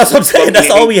bullshit. Yeah, that's what I'm saying. That's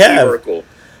all we have. Oracle.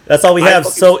 That's all we I have.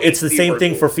 fucking So hate it's the same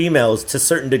thing Oracle. for females to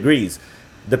certain degrees,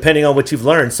 depending on what you've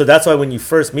learned. So that's why when you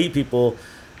first meet people,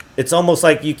 it's almost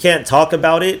like you can't talk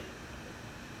about it,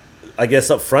 I guess,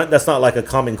 up front. That's not like a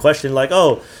common question. Like,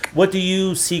 oh, what do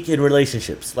you seek in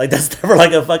relationships? Like, that's never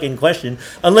like a fucking question.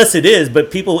 Unless it is,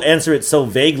 but people answer it so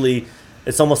vaguely,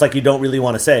 it's almost like you don't really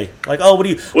want to say. Like, oh, what do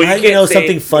you, Well, you how do can't say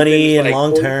something it, but funny then it's and like,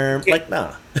 long well, term? you Like,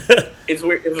 nah. It's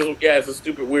weird. It's a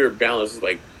stupid, weird balance. It's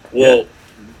like, well, Yeah.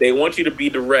 they want you to be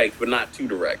direct, but not too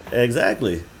direct.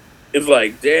 Exactly. It's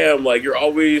like, damn, like you're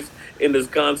always in this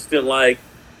constant like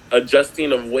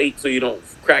adjusting of weight so you don't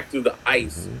crack through the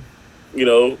ice.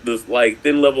 This like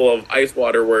thin level of ice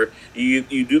water where you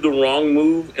do the wrong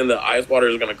move and the ice water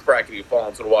is gonna crack and you fall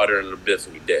into the water in the abyss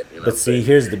and you're dead. But see,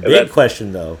 here's the And big that's-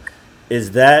 question though: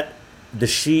 is that is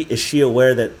she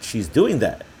aware that she's doing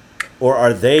that, or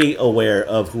are they aware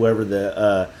of whoever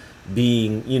the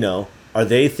being? Are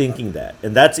they thinking that?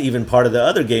 And that's even part of the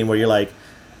other game where you're like,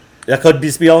 that could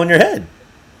just be all in your head.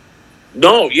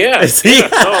 No, yeah, See? yeah.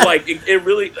 No, like it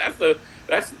really. That's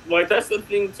the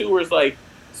thing too, where it's like,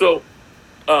 so.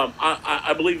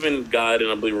 I believe in God and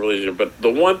I believe in religion, but the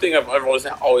one thing I've always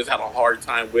had a hard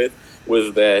time with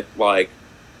was that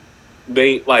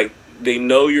they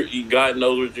know God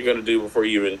knows what you're gonna do before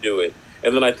you even do it,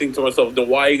 And then I think to myself, then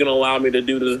why are you going to allow me to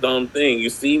do this dumb thing? You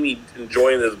see me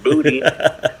enjoying this booty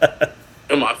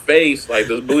in my face, like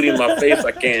this booty in my face.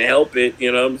 I can't help it.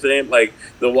 You know what I'm saying? Like,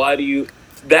 then why do you?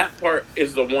 That part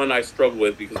is the one I struggle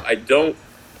with because I don't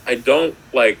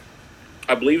like.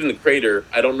 I believe in the creator.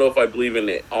 I don't know if I believe in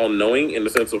it all knowing in the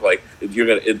sense of like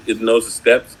it knows the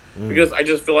steps because I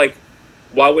just feel like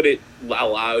why would it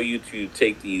allow you to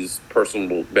take these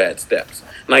personal bad steps?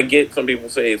 And I get some people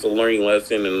say it's a learning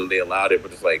lesson and they allowed it,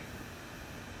 but it's like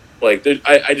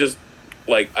I just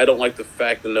like I don't like the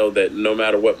fact to know that no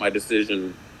matter what my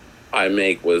decision I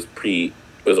make was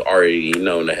already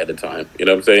known ahead of time. You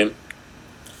know what I'm saying?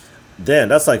 Damn,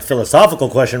 that's like philosophical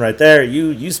question right there.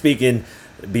 You speaking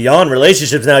beyond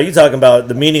relationships now. You talking about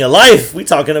the meaning of life. We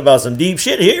talking about some deep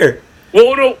shit here.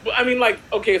 Well, no, I mean, like,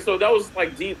 okay, so that was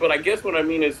like deep, but I guess what I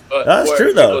mean is, that's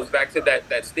true though. It goes back to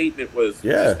that statement was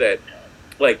just that,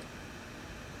 like,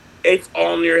 it's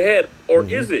all in your head, or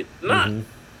is it not?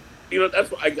 You know,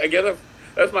 that's I guess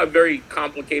that's my very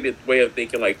complicated way of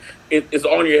thinking. Like, it's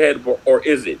all in your head, or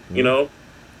is it? You know?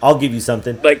 I'll give you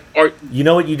something. Like, you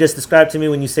know what you just described to me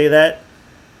when you say that?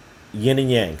 Yin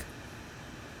and yang.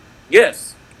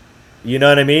 Yes. You know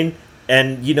what I mean?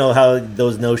 And you know how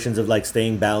those notions of like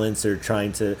staying balanced or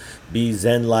trying to be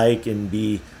Zen-like and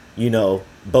be, you know,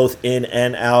 both in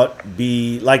and out,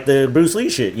 be like the Bruce Lee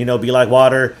shit, you know, be like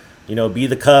water, you know, be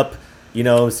the cup, you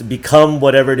know, become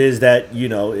whatever it is that, you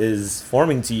know, is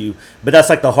forming to you. But that's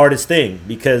like the hardest thing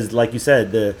because like you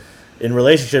said, in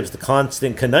relationships, the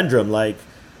constant conundrum, like,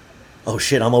 oh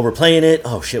shit, I'm overplaying it.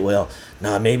 Oh shit, well,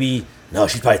 maybe,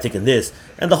 she's probably thinking this.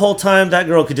 And the whole time that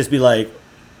girl could just be like,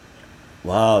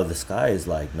 wow, the sky is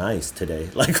like nice today.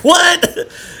 Like what?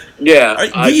 Yeah.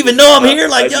 Do you even know I'm here?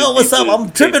 Like, yo, what's up? I'm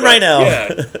tripping right now.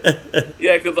 Yeah.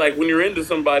 Yeah, because like when you're into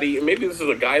somebody, and maybe this is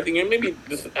a guy thing, and maybe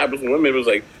this happens with women. It was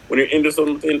like when you're into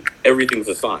something, everything's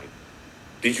a sign.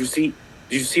 Did you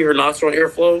see her nostril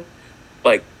airflow?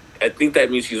 Like, I think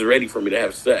that means she's ready for me to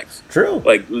have sex. True.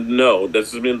 Like, no,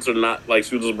 this just means her not like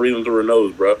she was just breathing through her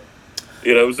nose, bro.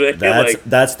 You know what I'm saying?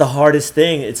 That's the hardest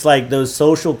thing. It's like those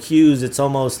social cues. It's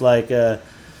almost like,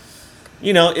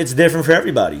 you know, it's different for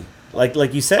everybody. Like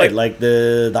you said, like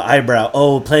the eyebrow.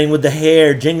 Oh, playing with the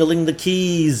hair, jingling the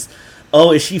keys.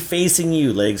 Oh, is she facing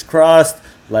you? Legs crossed.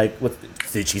 Like, what?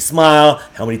 Did she smile?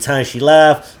 How many times she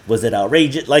laughed? Was it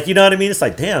outrageous? Like, you know what I mean? It's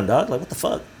like, damn, dog. Like, what the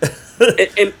fuck?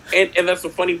 and that's the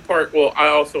funny part. Well, I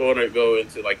also want to go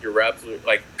into like your raps,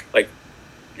 like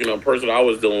you know, person I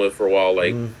was dealing with for a while.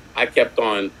 Like, I kept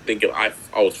on thinking I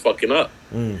was fucking up.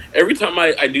 Every time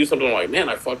I do something, I'm like, man,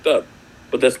 I fucked up.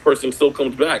 But this person still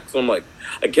comes back. So I'm like,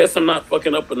 I guess I'm not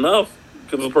fucking up enough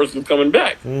because the person's coming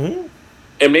back. And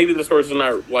maybe this person's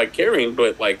not like caring,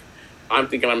 but like I'm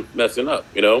thinking I'm messing up,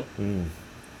 you know.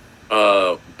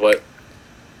 But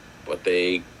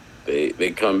they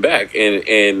come back,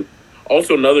 and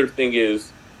also another thing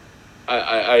is,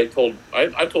 I told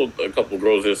a couple of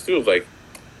girls this too. It's like,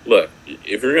 look,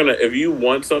 if you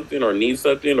want something or need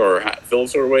something or feel a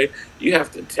certain way, you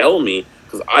have to tell me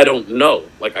because I don't know.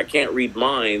 Like, I can't read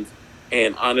minds,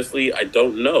 and honestly, I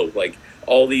don't know. Like,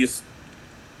 all these,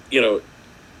 you know,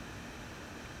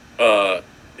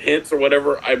 hints or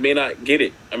whatever, I may not get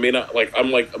it. I may not, like,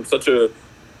 I'm such a,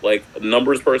 like,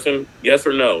 numbers person. Yes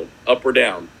or no, up or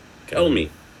down. Tell me.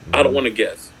 I don't want to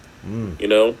guess. You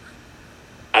know?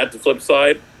 At the flip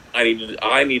side, I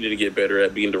needed to get better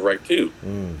at being direct too.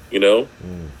 You know?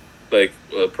 Like,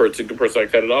 a particular person I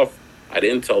cut it off, I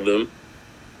didn't tell them,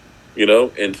 you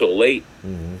know, until late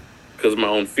because of my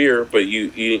own fear. But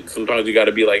you sometimes you got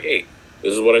to be like, hey,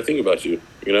 this is what I think about you,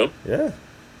 you know? Yeah.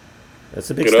 That's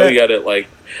a big step. You got to, like,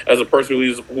 as a person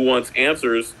who wants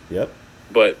answers. Yep.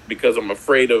 But because I'm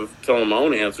afraid of telling my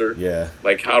own answer. Yeah.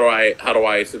 Like, how do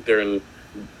I sit there and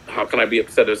how can I be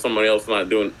upset if somebody else that's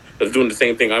doing the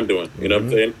same thing I'm doing? You know what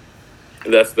I'm saying?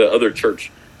 And that's the other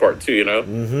church part too. You know,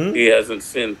 he hasn't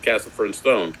sinned, cast the first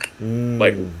stone.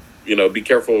 Like, you know, be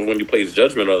careful when you place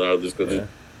judgment on others because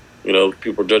you know,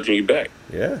 people are judging you back.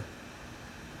 Yeah.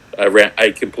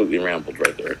 I completely rambled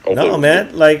right there. No,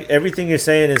 man. Like, everything you're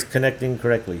saying is connecting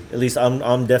correctly. At least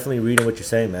I'm definitely reading what you're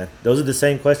saying, man. Those are the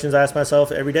same questions I ask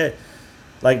myself every day.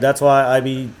 Like, that's why I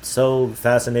be so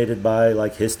fascinated by,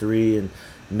 like, history and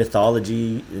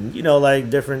mythology and, you know, like,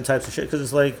 different types of shit. Because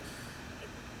it's like,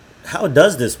 how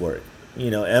does this work?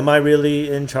 You know, am I really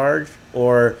in charge?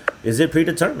 Or is it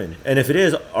predetermined? And if it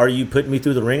is, are you putting me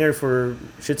through the ringer for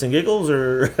shits and giggles?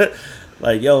 Or...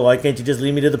 like, yo, why can't you just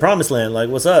lead me to the promised land? Like,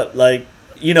 what's up? Like,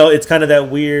 you know, it's kind of that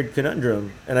weird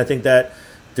conundrum. And I think that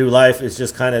through life, it's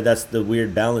just kind of, that's the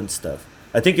weird balance stuff.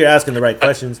 I think you're asking the right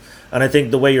questions. And I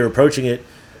think the way you're approaching it,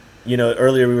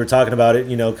 earlier we were talking about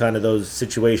it, kind of those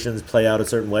situations play out a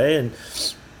certain way, and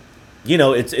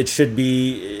it should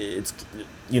be, it's,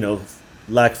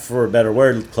 lack for a better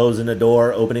word, closing a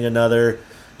door, opening another.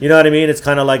 You know what I mean? It's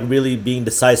kind of like really being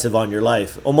decisive on your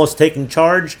life, almost taking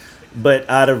charge, but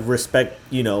out of respect,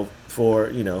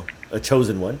 for a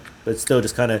chosen one, but still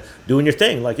just kind of doing your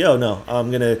thing. Like, yo, no,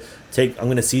 I'm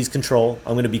gonna seize control.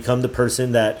 I'm gonna become the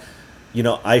person that,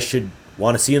 I should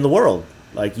want to see in the world.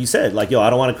 Like you said, like, yo, I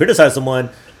don't want to criticize someone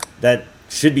that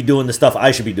should be doing the stuff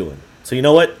I should be doing. So you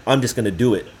know what? I'm just gonna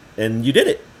do it, and you did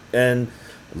it, and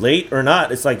late or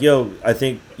not, it's like, yo, I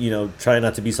think, try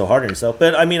not to be so hard on yourself.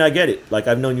 But I mean, I get it. Like,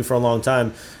 I've known you for a long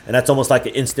time, and that's almost like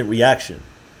an instant reaction.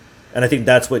 And I think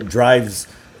that's what drives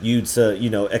you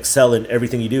to, excel in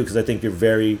everything you do, because I think you're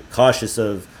very cautious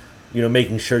of,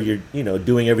 making sure you're,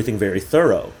 doing everything very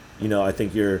thorough. I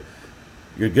think you're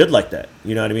good like that.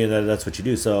 You know what I mean? That's what you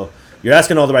do. So you're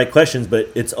asking all the right questions, but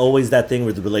it's always that thing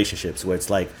with the relationships where it's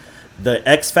like the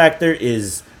X factor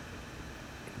is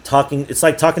talking. It's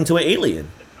like talking to an alien.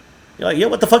 You're like, yeah,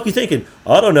 what the fuck you thinking?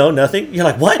 I don't know, nothing. You're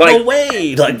like, what? Like, no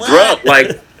way. Like, bro, what?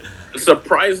 like,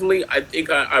 surprisingly, I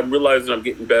think I'm realizing I'm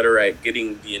getting better at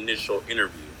getting the initial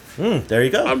interview. There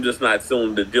you go. I'm just not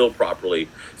sealing the deal properly.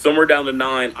 Somewhere down the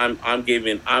line, I'm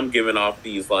giving off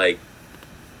these like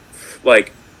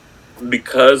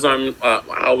because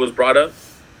I was brought up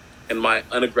and my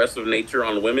unaggressive nature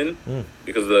on women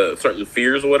because of certain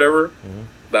fears or whatever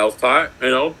that I was taught.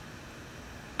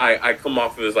 I come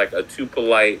off as like a too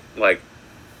polite, like,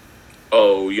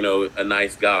 oh, a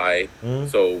nice guy,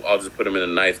 so I'll just put him in a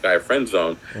nice guy friend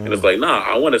zone. And it's like, nah,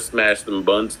 I want to smash them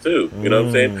buns too. You know what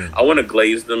I'm saying? I want to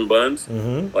glaze them buns.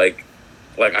 Like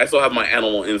I still have my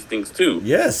animal instincts too.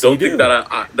 Yes, don't you think do.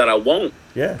 that I won't.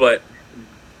 Yeah.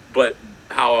 But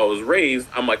how I was raised,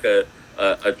 I'm like a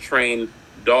trained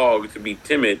dog to be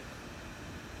timid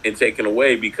and taken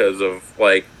away because of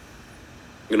like,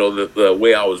 the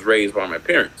way I was raised by my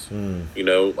parents.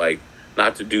 Like,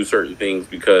 not to do certain things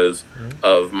because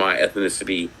of my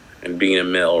ethnicity and being a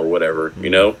male or whatever,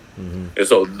 And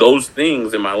so those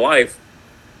things in my life,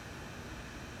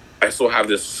 I still have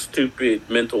this stupid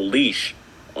mental leash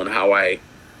on how I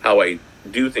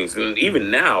do things. And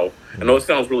even now, I know it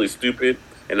sounds really stupid,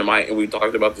 and we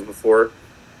talked about this before,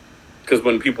 because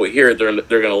when people hear it,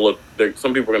 they're gonna look.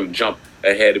 Some people are gonna jump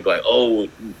ahead and be like, "Oh,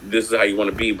 this is how you want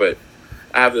to be," but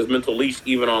I have this mental leash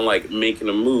even on like making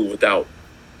a move without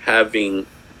having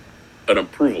an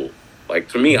approval. Like,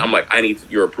 to me, I'm like, I need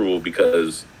your approval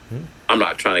because I'm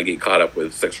not trying to get caught up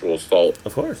with sexual assault,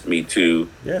 Of course. Me Too,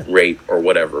 rape or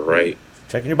whatever, right?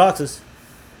 Checking your boxes.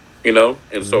 And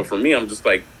so for me, I'm just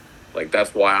like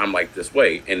that's why I'm like this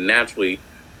way. And naturally,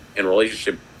 in a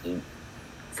relationship,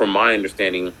 from my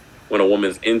understanding, when a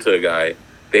woman's into a guy,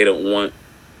 they don't want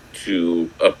to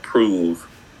approve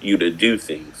you to do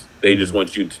things. They just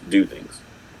want you to do things.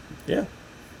 Yeah.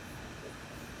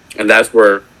 And that's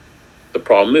where the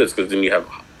problem is, because then you have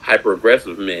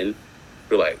hyper-aggressive men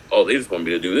who are like, oh, they just want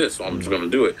me to do this, so I'm just going to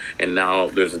do it. And now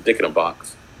there's a dick in a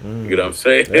box. You know what I'm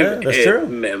saying? Yeah, that's true.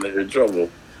 Man, they're in trouble.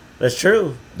 That's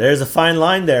true. There's a fine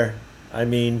line there. I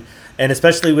mean, and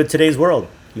especially with today's world,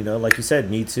 like you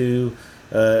said, Me Too,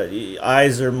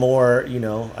 eyes are more,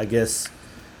 I guess,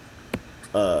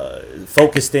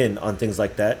 focused in on things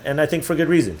like that. And I think for good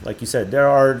reason. Like you said, there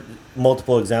are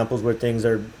multiple examples where things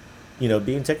are,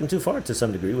 being taken too far to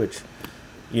some degree, which,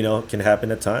 can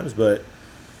happen at times. But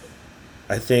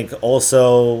I think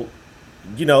also,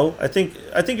 I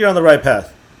think you're on the right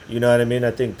path. You know what I mean?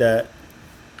 I think that,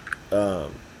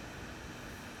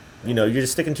 you're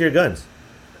just sticking to your guns.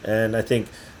 And I think,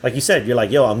 like you said, you're like,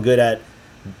 yo, I'm good at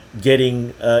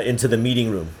getting into the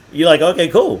meeting room. You're like, okay,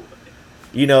 cool.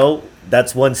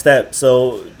 That's one step.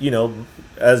 So,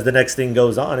 as the next thing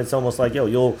goes on, it's almost like, yo,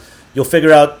 you'll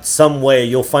figure out some way.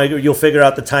 You'll figure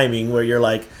out the timing where you're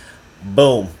like,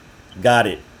 boom, got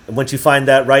it. And once you find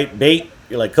that right bait,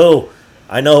 you're like, cool.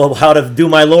 I know how to do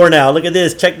my lore now. Look at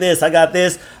this. Check this. I got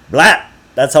this. Blah.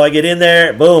 That's how I get in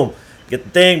there. Boom. Get the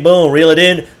thing. Boom. Reel it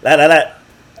in. La la la.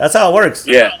 That's how it works.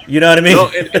 Yeah. You know what I mean? No,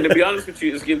 and to be honest with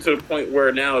you, it's getting to the point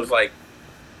where now it's like,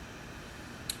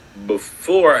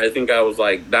 before, I think I was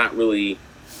like not really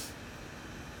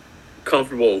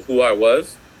comfortable with who I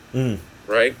was,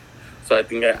 right? So I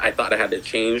think I thought I had to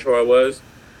change who I was,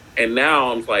 and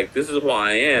now I'm like, this is who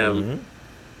I am.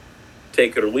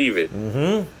 Take it or leave it.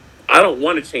 I don't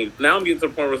want to change. Now I'm getting to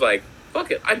the point where it's like,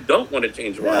 fuck it, I don't want to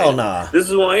change who I am. Nah. This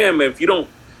is who I am. If you don't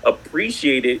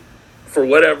appreciate it for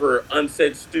whatever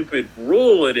unsaid stupid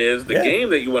rule it is, the game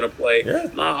that you want to play.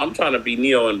 Nah, I'm trying to be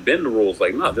Neo and bend the rules.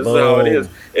 Like, nah, this is how it is.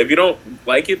 If you don't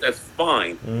like it, that's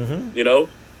fine.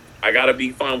 I gotta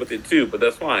be fine with it too. But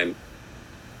that's fine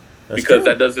That's because true.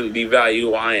 that doesn't devalue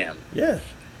who I am. Yeah.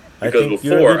 I Because think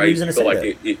you're a before good I used reason to to feel say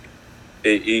like that.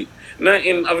 it not,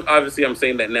 and obviously I'm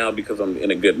saying that now because I'm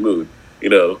in a good mood, you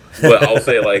know. But I'll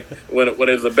say like when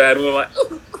it's a bad mood, I'm like,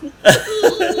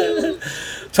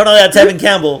 Turn on that Tevin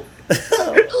Campbell.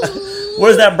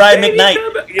 Where's that Brian baby, McKnight?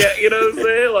 come back. Yeah, you know what I'm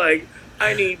saying? Like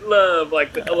I need love,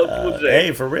 like the LL Cool J.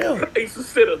 Hey, for real. I used to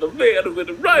sit on the bed with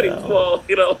the writing Yo. wall,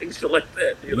 you know, like shit like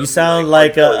that. You You know, sound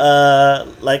like R.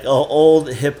 like Kelly. a old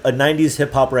a '90s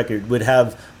hip hop record would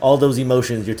have all those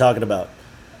emotions you're talking about.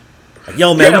 Like,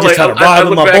 yo, man, Yeah, we just like trying to ride I with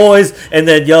look my back. boys, and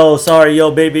then yo, sorry,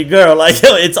 yo, baby girl, like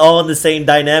yo, it's all in the same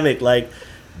dynamic. Like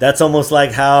that's almost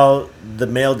like how the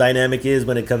male dynamic is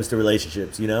when it comes to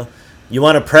relationships. You know, you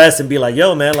want to press and be like,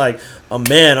 yo, man, like I'm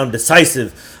man, I'm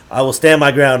decisive. I will stand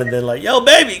my ground, and then like, yo,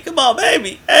 baby, come on,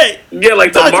 baby, hey, Yeah,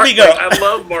 like the talk to me, Martin. Like girl. I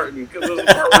love Martin because there's a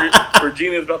part where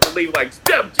Gina's about to leave, like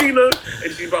step Gina,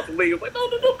 and she's about to leave. Like no,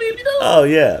 no, no, baby, Oh no,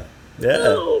 yeah, yeah,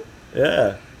 no.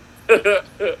 yeah.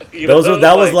 You Those know,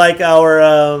 that was like our.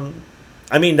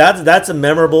 I mean, that's a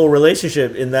memorable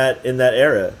relationship in that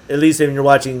era. At least if you're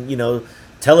watching,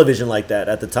 television like that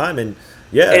at the time, and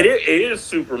yeah, it is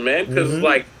Superman because hmm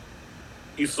like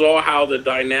you saw how the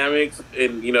dynamics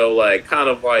and like kind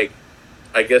of like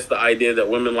I guess the idea that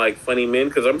women like funny men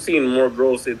because I'm seeing more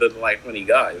girls say that they like funny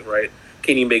guys, right?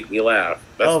 Can you make me laugh?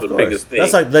 That's oh, the of course, biggest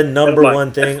that's thing. like the And I'm number like,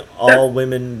 one thing that's all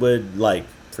women would like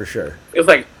for sure. it's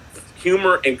like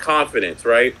humor and confidence,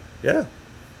 right? Yeah,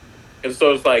 And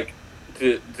so it's like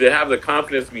to have the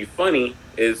confidence to be funny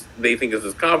is they think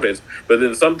is confidence, but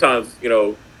then sometimes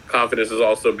confidence is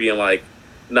also being like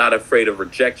not afraid of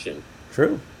rejection,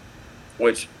 true.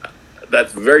 which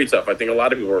that's very tough. I think a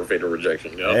lot of people are afraid of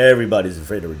rejection. Everybody's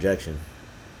afraid of rejection.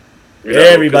 Because we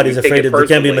Everybody's take afraid it of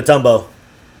Dikembe personally. Mutombo.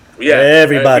 Yeah,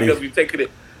 Everybody. because we take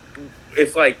it.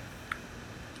 It's like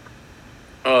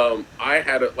I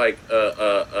had it like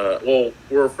well,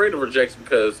 we're afraid of rejection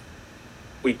because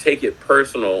we take it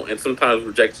personal, and sometimes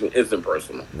rejection isn't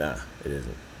personal. Nah, it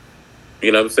isn't.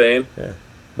 You know what I'm saying? Yeah,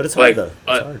 but it's hard Like, though.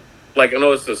 It's hard. like I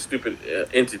know it's a stupid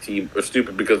entity or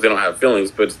stupid because they don't have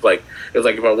feelings, but it's like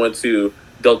if I went to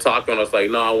Del Taco and I was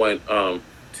like, no, I want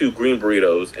two green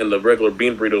burritos, and the regular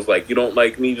bean burritos like, you don't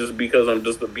like me just because I'm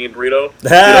just a bean burrito.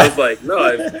 It's like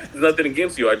no, there's nothing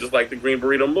against you. I just like the green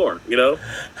burrito more. Yo,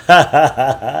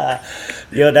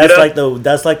 You know,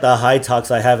 that's like the high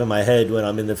talks I have in my head when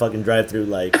I'm in the fucking drive through.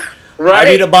 Like, I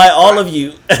need to right? buy all Right. of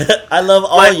you. I love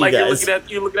all Like you you're guys.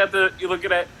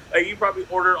 looking at like you probably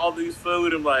ordered all these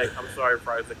food and like I'm sorry,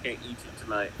 fries, I can't eat you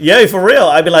tonight. Yeah, for real.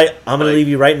 I'd be like, I'm gonna Like leave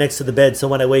you right next to the bed, so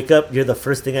when I wake up, you're the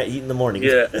first thing I eat in the morning.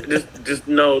 yeah, just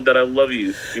know that I love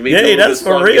you. You may be a Yay, little bit that's for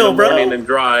soggy in real, the morning bro. and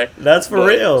dry, That's for but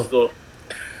real. still.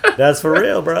 That's for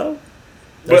real, bro.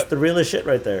 That's But the realest shit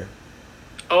right there.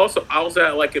 I also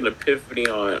had like an epiphany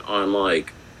on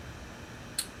like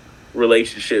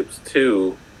relationships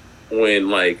too, when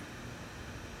like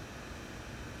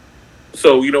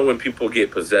so when people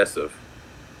get possessive,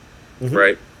 Hmm.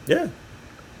 right? Yeah.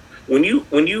 When you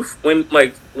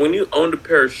owned a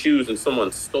pair of shoes and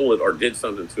someone stole it or did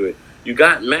something to it, you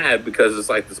got mad because it's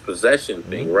like this possession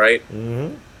thing, right?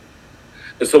 Hmm.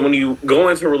 And so when you go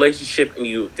into a relationship and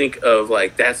you think of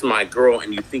like that's my girl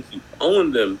and you think you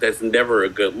own them, that's never a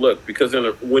good look because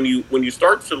when you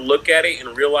start to look at it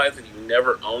and realize that you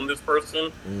never own this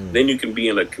person, Mm. then you can be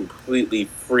in a completely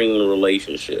freeing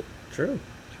relationship. True.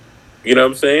 You know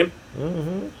what I'm saying?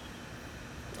 Hmm.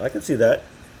 I can see that.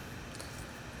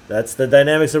 That's the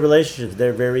dynamics of relationships.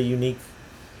 They're very unique.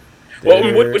 Well, I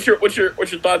mean, They're what's your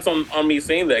thoughts on me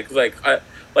saying that? Because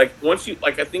once you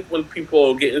I think when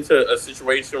people get into a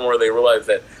situation where they realize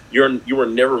that you were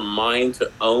never mine to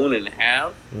own and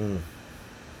have, mm.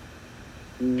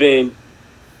 then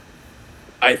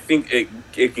I think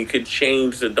it could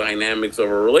change the dynamics of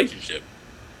a relationship.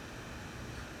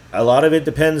 A lot of it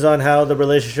depends on how the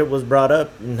relationship was brought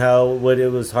up and how what it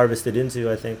was harvested into.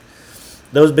 I think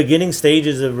those beginning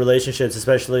stages of relationships,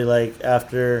 especially like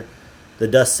after the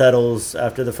dust settles,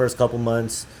 after the first couple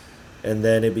months, and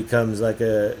then it becomes like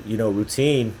a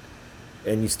routine,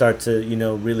 and you start to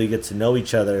really get to know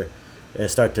each other and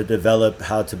start to develop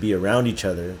how to be around each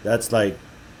other. That's like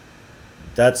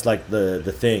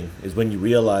the thing is when you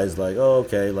realize like, oh,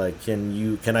 okay, like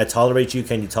can I tolerate you,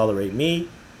 can you tolerate me?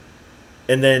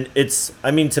 And then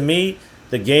to me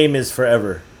the game is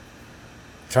forever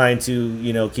trying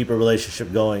to keep a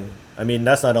relationship going. I mean,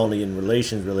 that's not only in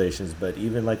relations, but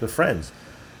even like with friends.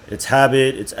 It's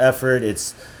habit, it's effort,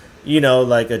 it's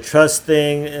like a trust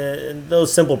thing, and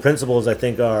those simple principles I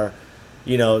think are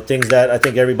things that I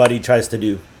think everybody tries to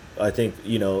do. I think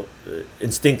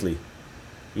instinctively.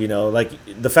 You know, like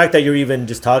the fact that you're even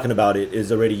just talking about it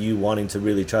is already you wanting to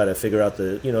really try to figure out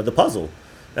the, the puzzle.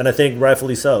 And I think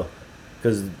rightfully so,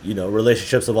 because,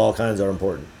 relationships of all kinds are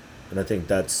important. And I think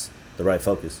that's the right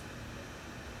focus.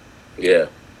 Yeah.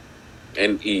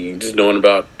 And just knowing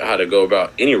about how to go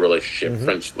about any relationship,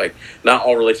 friendship, like not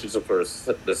all relationships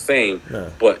are the same,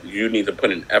 No. but you need to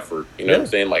put in effort. You know what I'm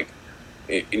saying? Like,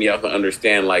 and you have to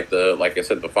understand, like I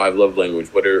said, the 5 love language.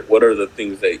 What are the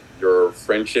things that your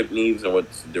friendship needs, and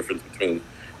what's the difference between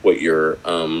what your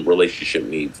relationship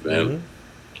needs, man?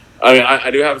 I mean, I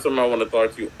do have something I want to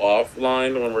talk to you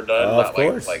offline when we're done, Of not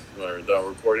course. like when we're done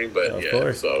recording, but Of yeah.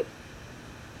 course. So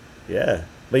Yeah.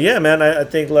 But yeah, man, I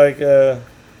think like, yeah,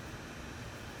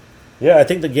 I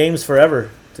think the game's forever,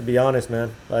 to be honest,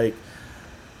 man. Like,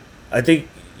 I think,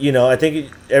 I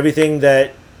think everything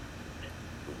that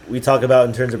we talk about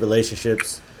in terms of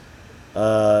relationships,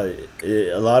 a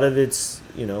lot of it's,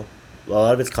 a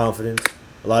lot of it's confidence.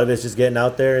 A lot of it's just getting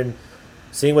out there and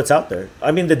seeing what's out there.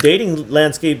 I mean, the dating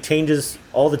landscape changes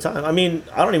all the time. I mean,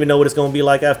 I don't even know what it's going to be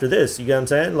like after this. You get what I'm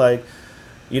saying? Like,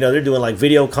 they're doing like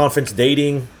video conference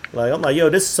dating. Like, I'm like, yo,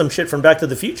 this is some shit from Back to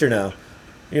the Future now.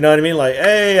 You know what I mean? Like,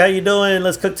 hey, how you doing?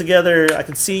 Let's cook together. I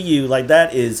can see you. Like,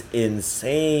 that is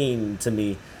insane to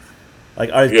me. Like,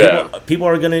 people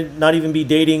are gonna not even be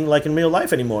dating like in real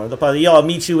life anymore. They'll probably, yo, I'll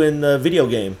meet you in the video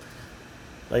game.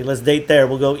 Like, let's date there.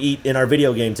 We'll go eat in our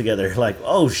video game together. Like,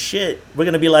 oh shit, we're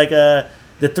gonna be like the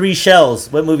 3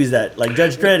 Shells. What movie is that? Like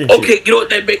Judge Dredd and shit. okay, you know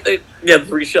what yeah,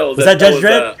 3 Shells. Was that Judge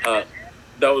Dredd?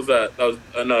 That was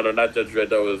no, not Judge Dredd.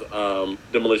 That was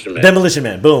Demolition Man. Demolition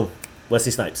Man. Boom.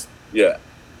 Wesley Snipes. Yeah.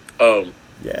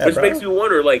 Yeah, which bro. makes me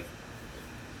wonder, like,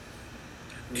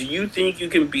 do you think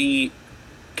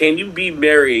can you be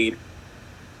married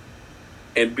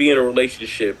and be in a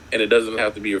relationship and it doesn't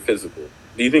have to be your physical?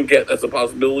 Do you think that's a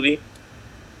possibility?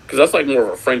 Because that's like more of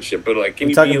a friendship, but like, can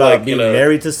you talking be about like being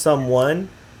married to someone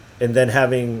and then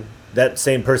having that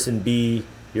same person be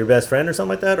your best friend or something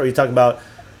like that? Or are you talking about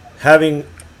having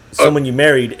someone you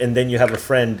married and then you have a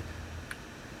friend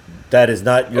that is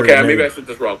not your okay, maybe I said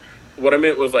this wrong. What I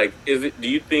meant was like, do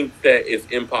you think that it's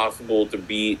impossible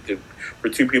for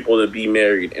 2 people to be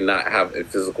married and not have a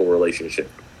physical relationship?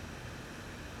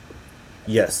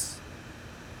 Yes.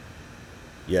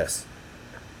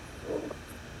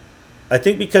 I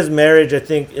think because marriage, I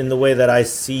think in the way that I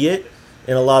see it,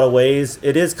 in a lot of ways,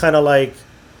 it is kind of like,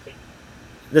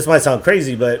 this might sound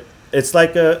crazy, but it's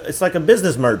like a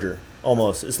business merger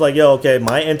almost. It's like, yo, okay,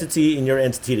 my entity and your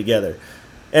entity together.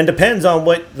 And depends on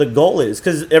what the goal is,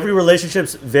 because every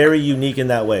relationship's very unique in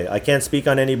that way. I can't speak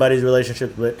on anybody's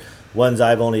relationship, but ones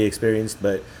I've only experienced.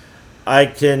 But I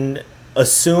can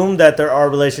assume that there are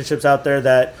relationships out there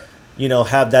that,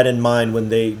 have that in mind when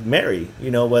they marry.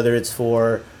 Whether it's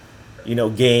for,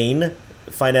 gain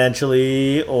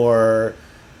financially or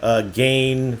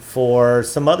gain for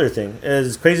some other thing.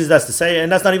 As crazy as that's to say, and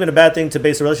that's not even a bad thing to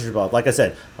base a relationship off. Like I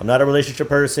said, I'm not a relationship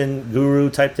person, guru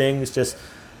type thing. It's just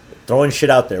throwing shit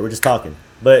out there. We're just talking.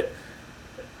 But,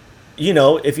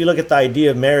 if you look at the idea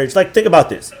of marriage, like, think about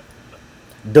this.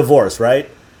 Divorce, right?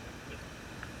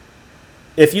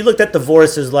 If you looked at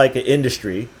divorce as like an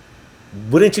industry,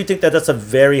 wouldn't you think that that's a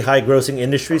very high grossing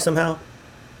industry somehow?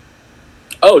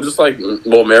 Oh, just like,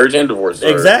 well, marriage and divorce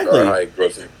exactly. are high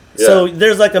grossing. Yeah. So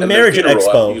there's like a marriage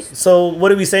expo. Fees. So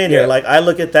what are we saying here? Like, I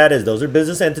look at that as those are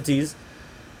business entities.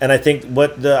 And I think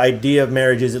what the idea of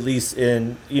marriage is, at least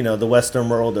in, the Western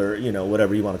world or,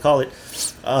 whatever you want to call it,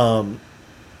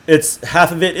 it's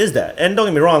half of it is that. And don't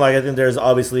get me wrong, like, I think there's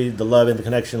obviously the love and the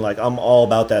connection. Like, I'm all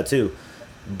about that too.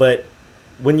 But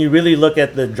when you really look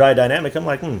at the dry dynamic, I'm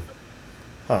like,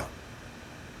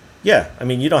 yeah. I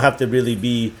mean, you don't have to really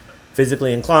be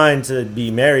physically inclined to be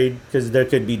married, because there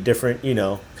could be different,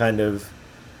 kind of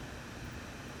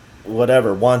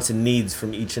whatever wants and needs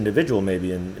from each individual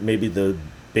maybe. And maybe the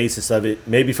basis of it,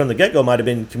 maybe from the get-go, might have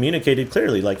been communicated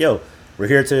clearly, like, yo, we're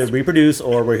here to reproduce,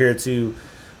 or we're here to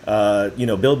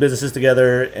build businesses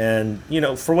together, and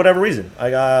for whatever reason,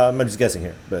 I'm just guessing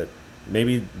here, but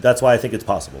maybe that's why I think it's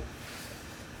possible.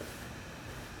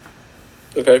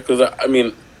 Okay, because I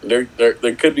mean, there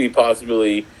could be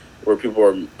possibility where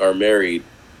people are married,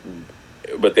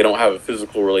 but they don't have a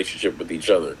physical relationship with each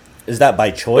other. Is that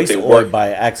by choice or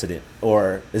by accident,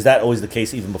 or is that always the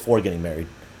case even before getting married?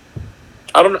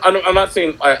 I'm not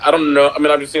saying I don't know. I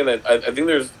mean, I'm just saying that I think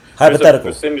there's a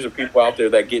percentage of people out there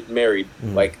that get married.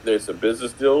 Mm-hmm. Like, there's a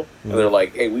business deal, and they're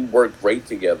like, hey, we work great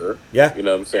together. Yeah. You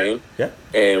know what I'm saying? Yeah.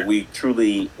 And we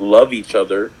truly love each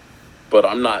other, but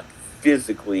I'm not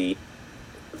physically,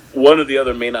 one or the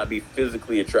other may not be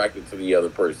physically attracted to the other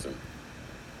person.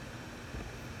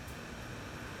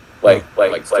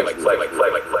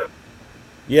 Huh.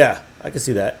 Yeah, I can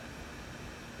see that.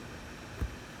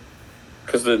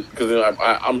 Because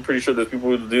I'm pretty sure there's people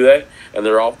who do that, and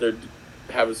they're off there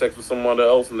having sex with someone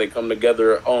else, and they come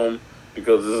together at home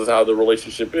because this is how the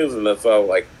relationship is, and that's how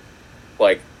like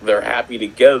they're happy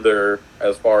together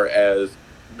as far as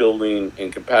building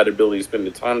and compatibility,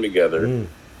 spending time together.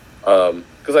 Mm.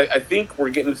 Because I think we're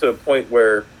getting to a point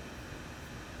where,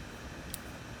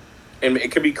 and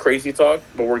it could be crazy talk,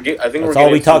 but I think That's we're all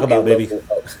getting we talk to about, a baby.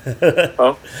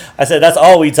 huh? I said that's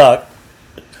all we talk.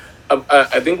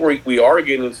 I think we are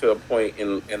getting to a point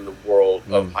in the world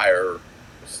of higher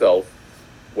self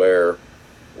where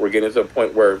we're getting to a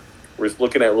point where we're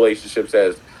looking at relationships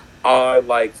as I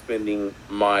like spending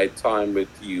my time with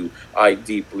you. I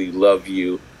deeply love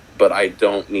you, but I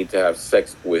don't need to have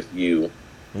sex with you.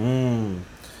 Mm.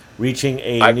 Reaching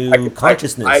a new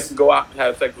consciousness. I can go out and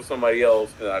have sex with somebody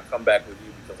else, and I come back with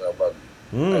you because I love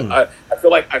you. Mm. I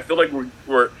feel like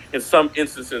we're in some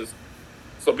instances,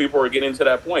 some people are getting to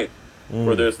that point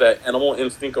where there's that animal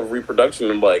instinct of reproduction,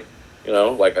 and like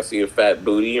I see a fat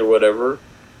booty or whatever,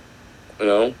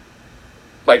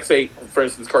 like say for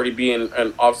instance Cardi B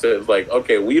and Offset is like,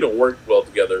 okay, we don't work well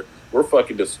together. We're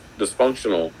fucking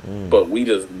dysfunctional, but we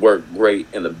just work great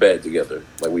in the bed together.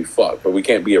 Like we fuck, but we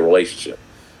can't be a relationship.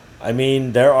 I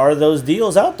mean, there are those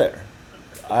deals out there.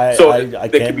 I It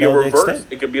can't could be a know the reverse. extent.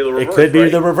 It could be the reverse. It could be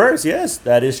right? the reverse. Yes,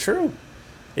 that is true.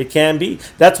 It can be.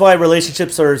 That's why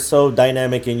relationships are so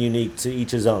dynamic and unique to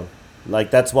each his own.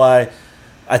 Like that's why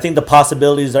I think the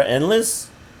possibilities are endless.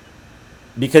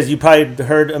 Because you probably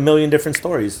heard a million different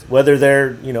stories, whether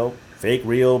they're fake,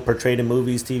 real, portrayed in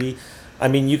movies, TV. I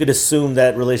mean, you could assume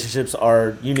that relationships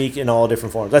are unique in all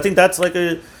different forms. I think that's like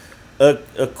a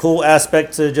cool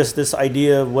aspect to just this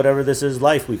idea of whatever this is,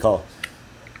 life we call.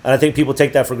 And I think people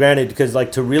take that for granted because,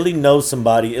 like, to really know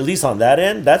somebody, at least on that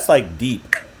end, that's like deep.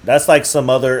 That's like some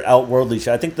other outworldly shit.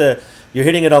 I think you're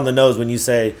hitting it on the nose when you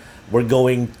say we're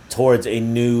going towards a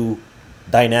new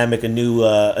dynamic, a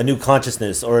new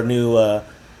consciousness, or a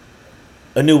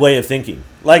new way of thinking.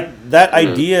 Like that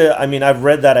idea. I mean, I've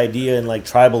read that idea in like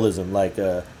tribalism, like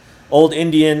old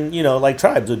Indian, like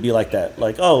tribes would be like that.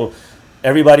 Like, oh,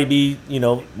 everybody be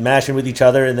mashing with each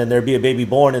other, and then there be a baby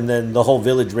born, and then the whole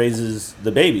village raises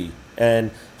the baby,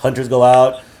 and hunters go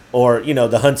out, or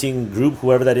the hunting group,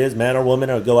 whoever that is, man or woman,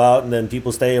 or go out, and then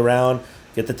people stay around,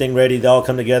 get the thing ready. They all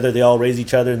come together, they all raise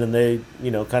each other, and then they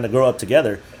kind of grow up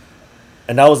together.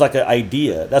 And that was like an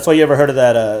idea. That's why you ever heard of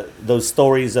that those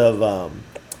stories of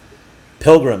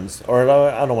pilgrims, or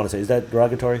I don't want to say, is that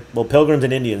derogatory? Well, pilgrims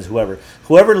and Indians,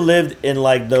 whoever lived in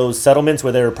like those settlements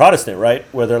where they were Protestant, right?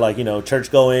 Where they're like church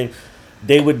going,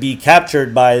 they would be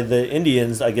captured by the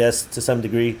Indians, I guess, to some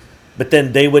degree, but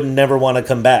then they would never want to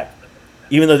come back,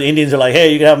 even though the Indians are like,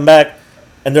 hey, you can have them back,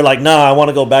 and they're like, nah, I want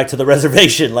to go back to the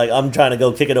reservation. Like I'm trying to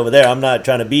go kick it over there. I'm not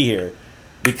trying to be here,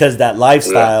 because that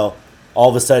lifestyle. Yeah. All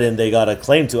of a sudden they got a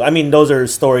claim to. I mean, those are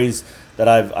stories that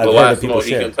I've heard of people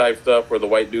share. Mohican type stuff where the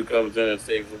white dude comes in and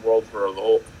saves the world for the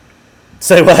whole.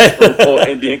 Say what? For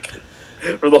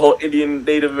the whole Indian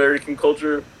Native American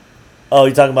culture. Oh,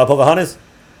 you talking about Pocahontas?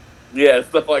 Yeah,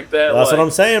 stuff like that. Well, that's what I'm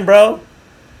saying, bro.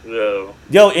 Yeah.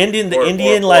 Yo, Indian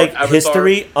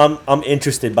history. I'm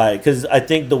interested by it because I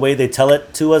think the way they tell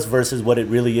it to us versus what it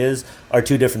really is are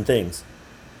two different things.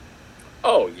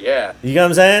 Oh yeah. You know what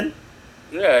I'm saying?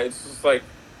 Yeah, it's just like,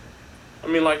 I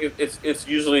mean, like it's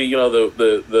usually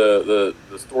the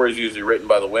story is usually written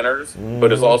by the winners,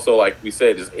 but it's also like we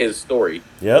said, it's his story.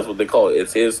 Yeah, that's what they call it.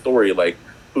 It's his story. Like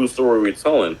whose story we're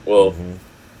telling. Well,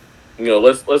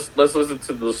 let's listen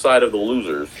to the side of the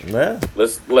losers. Yeah.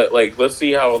 Let's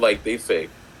see how like they say.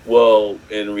 Well,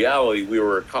 in reality, we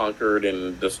were conquered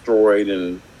and destroyed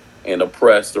and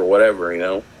oppressed or whatever,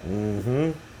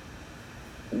 Mm-hmm.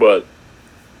 But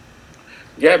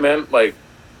yeah, man, like.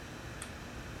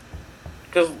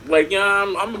 Because, like,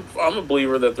 I'm a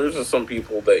believer that there's just some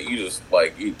people that you just,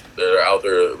 like, they're out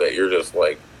there that you're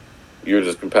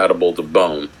just compatible to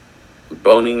bone.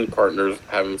 Boning partners,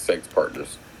 having sex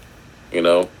partners,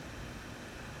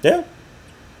 Yeah.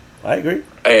 I agree.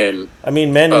 And, I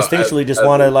mean, men instinctually just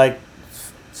want to, like,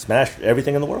 smash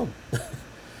everything in the world.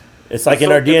 It's like in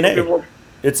our DNA.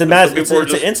 It's an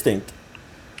instinct.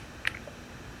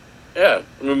 Yeah.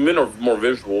 I mean, men are more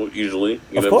visual, usually.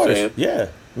 You know course, what I'm saying? Yeah.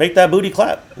 Make that booty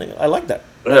clap. I like that.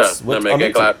 That's what make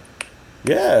it clap.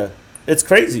 Yeah. It's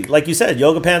crazy. Like you said,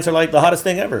 yoga pants are like the hottest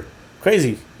thing ever.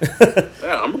 Crazy.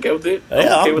 Yeah, I'm okay with it.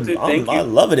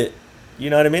 I'm loving it. You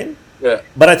know what I mean? Yeah.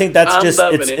 But I think that's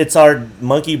it's our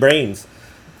monkey brains.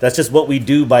 That's just what we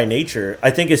do by nature. I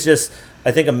think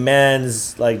a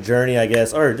man's like journey, I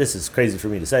guess, or this is crazy for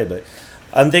me to say, but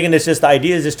I'm thinking it's just the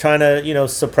idea is just trying to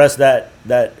suppress that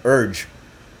urge,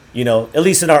 at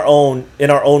least in our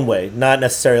own way, not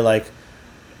necessarily like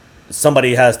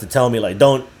somebody has to tell me like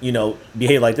don't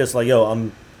behave like this. Like yo,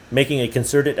 I'm making a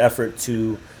concerted effort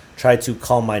to try to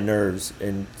calm my nerves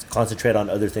and concentrate on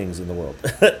other things in the world.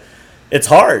 It's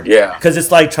hard, Yeah. because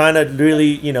it's like trying to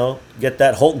really get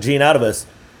that Hulk gene out of us.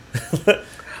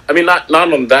 I mean, not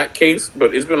on that case,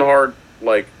 but it's been hard.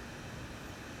 Like,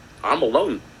 I'm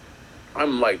alone.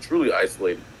 I'm like truly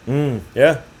isolated,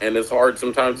 Yeah. and it's hard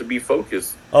sometimes to be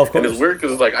focused. Oh, of And it's course. weird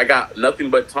because it's like I got nothing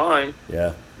but time,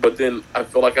 Yeah. but then I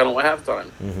feel like I don't have time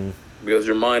Mm-hmm. because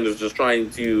your mind is just trying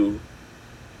to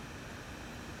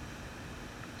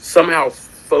somehow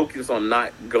focus on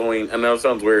not going. I know it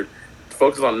sounds weird.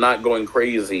 Focus on not going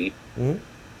crazy, Mm-hmm.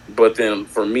 but then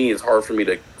for me, it's hard for me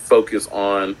to focus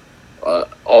on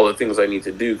all the things I need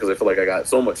to do because I feel like I got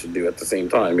so much to do at the same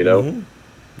time. You know. Mm-hmm.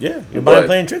 Yeah. Your mind But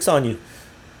playing tricks on you.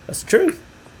 That's the truth.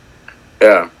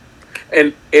 yeah,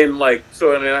 and like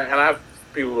so, and I have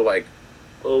people who are like,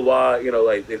 oh, why?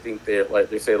 Like they think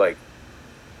they say like,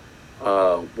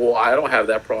 well, I don't have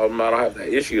that problem. I don't have that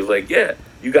issue. It's like, yeah,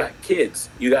 you got kids,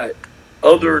 you got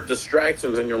other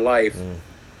distractions in your life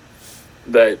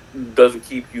that doesn't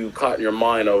keep you caught in your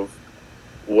mind of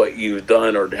what you've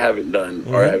done or haven't done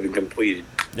or Mm-hmm. haven't completed.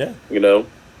 Yeah. You know,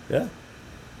 Yeah.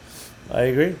 I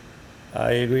agree.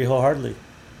 I agree wholeheartedly.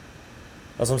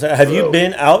 That's what I'm saying. Have you So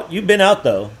been out? You've been out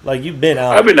though. Like you've been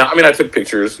I've out. been. I mean, I took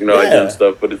pictures. I done Yeah.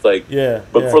 stuff, but it's like, Yeah.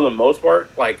 but Yeah. for the most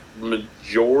part, like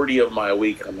majority of my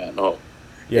week, I'm at home.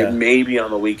 It Yeah. may be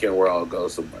on the weekend where I'll go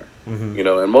somewhere, Mm-hmm.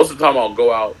 and most of the time I'll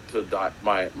go out to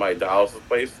my dialysis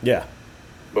place. Yeah.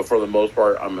 But for the most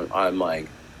part, I'm like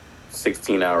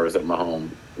 16 hours at my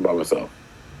home by myself.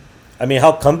 I mean,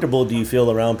 how comfortable do you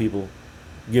feel around people,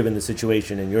 given the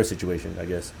situation and your situation? I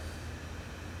guess.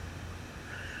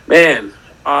 Man,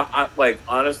 I like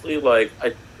honestly, like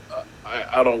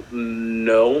I don't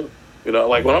know.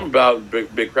 Like when I'm about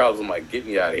big crowds, I'm like, get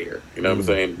me out of here. You know what I'm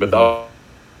saying? But Mm-hmm.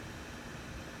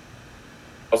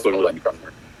 also don't let me come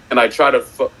here. And I try to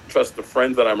trust the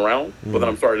friends that I'm around, but then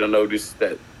Mm. I'm starting to notice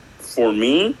that for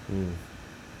me, Mm.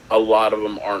 a lot of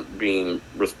them aren't being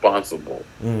responsible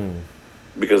Mm.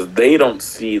 because they don't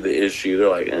see the issue. They're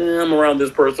like, I'm around this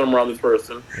person, I'm around this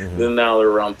person. Mm-hmm. Then now they're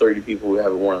around 30 people who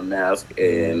haven't worn a mask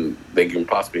and they can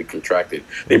possibly contract it.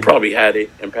 They probably had it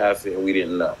and passed it and we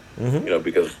didn't know, Mm-hmm.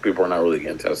 because people are not really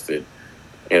getting tested,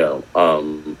 And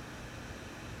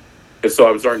so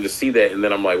I'm starting to see that, and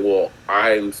then I'm like, well,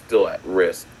 I'm still at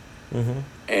risk. Mm-hmm.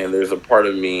 And there's a part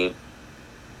of me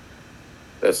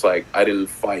that's like, I didn't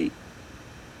fight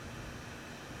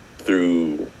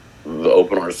through the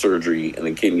open heart surgery and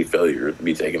the kidney failure to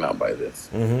be taken out by this.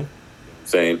 Mm-hmm.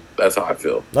 Saying that's how I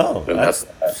feel. No, And that's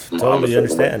I'm a totally certain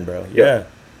understand, way. bro. Yeah. Yeah,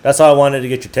 that's how I wanted to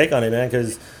get your take on it, man.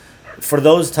 Because for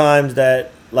those times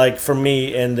that, like, for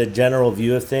me in the general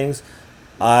view of things,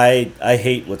 I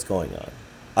hate what's going on.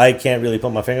 I can't really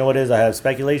put my finger on what it is. I have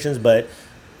speculations, but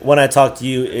when I talk to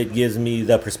you, it gives me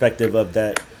the perspective of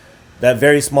that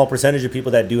very small percentage of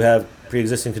people that do have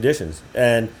pre-existing conditions.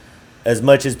 And as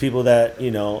much as people that,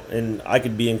 and I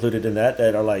could be included in that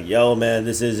are like, yo, man,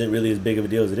 this isn't really as big of a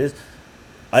deal as it is.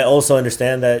 I also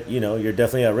understand that, you're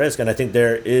definitely at risk. And I think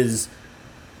there is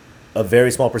a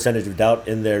very small percentage of doubt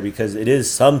in there because it is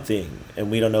something and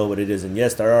we don't know what it is. And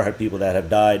yes, there are people that have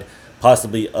died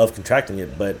possibly of contracting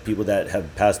it, but people that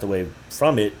have passed away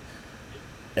from it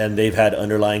and they've had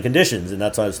underlying conditions. And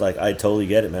that's why it's like, I totally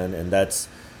get it, man. And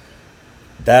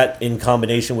that in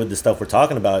combination with the stuff we're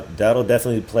talking about, that'll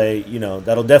definitely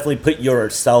that'll definitely put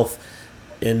yourself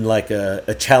in like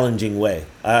a challenging way.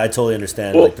 I totally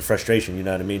understand Well, like the frustration, you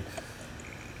know what I mean?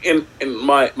 in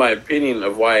my opinion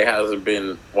of why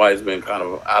it's been kind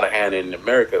of out of hand in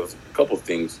America is a couple of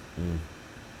things.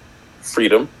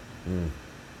 Freedom,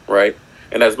 right?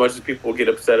 And as much as people get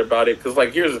upset about it, because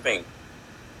like here's the thing,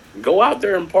 go out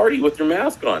there and party with your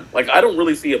mask on. Like I don't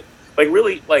really see it. Like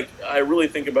really, like I really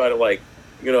think about it. Like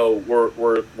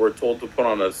we're told to put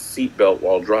on a seatbelt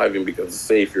while driving because it's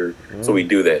safer, so we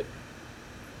do that.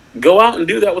 Go out and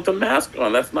do that with a mask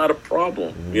on. That's not a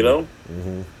problem,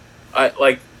 Mm-hmm.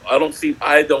 I don't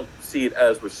see it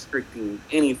as restricting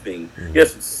anything.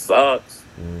 Yes, it sucks.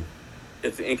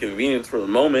 It's an inconvenience for the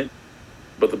moment,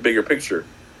 but the bigger picture.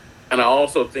 And I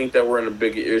also think that we're in a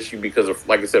bigger issue because of,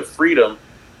 like I said, freedom.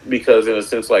 Because in a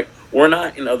sense, like we're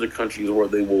not in other countries where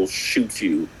they will shoot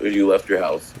you if you left your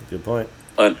house Good point.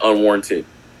 unwarranted.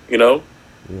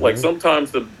 Like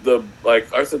sometimes the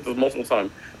like I said this multiple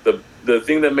times, the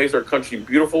thing that makes our country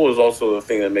beautiful is also the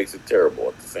thing that makes it terrible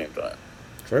at the same time.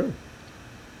 True.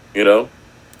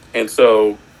 And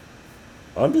so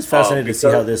I'm just fascinated to see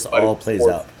how because this nobody all was plays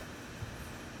forced out.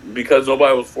 because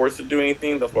nobody was forced to do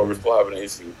anything. That's why we're Mm. still having an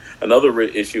issue. Another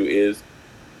issue is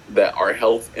that our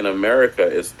health in America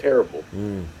is terrible.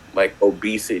 Mm. Like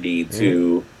obesity Mm.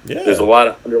 to there's a Yeah. lot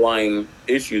of underlying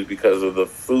issues because of the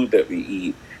food that we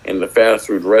eat and the fast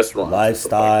food restaurants and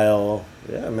stuff like that. Lifestyle.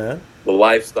 Yeah, man. The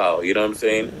lifestyle, you know what I'm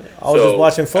saying? I was just So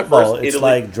watching at first football. It's Italy,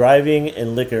 like driving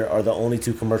and liquor are the only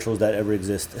two commercials that ever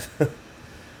exist.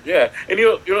 yeah, and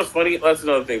you know what's funny? That's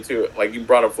another thing too. Like you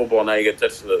brought up football, now you get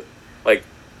touched to the like.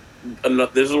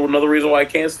 This is another reason why I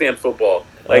can't stand football.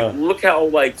 Like, uh, look how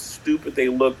like stupid they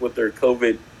look with their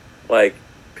COVID, like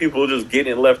people just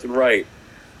getting it left and right.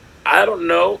 I don't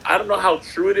know. I don't know how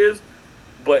true it is,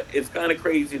 but it's kind of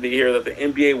crazy to hear that the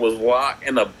NBA was locked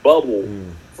in a bubble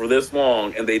mm. for this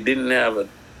long and they didn't have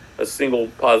a single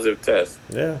positive test.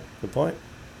 Yeah, good point.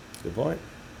 Good point.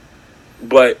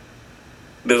 But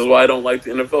this is why I don't like the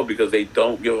NFL because they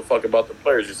don't give a fuck about the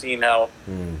players.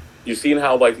 Mm. You're seeing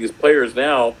how like these players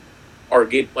now are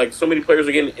get like so many players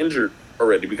are getting injured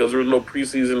already because there was no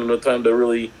preseason and no time to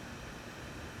really,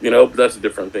 but that's a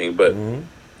different thing. But Hmm.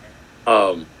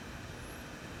 um,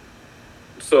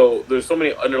 so there's so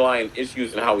many underlying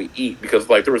issues in how we eat because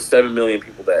like there were 7 million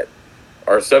people that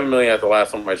are 7 million at the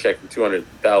last time I checked, and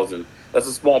 200,000. That's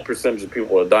a small percentage of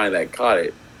people that are dying that caught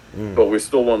it, Mm. but we're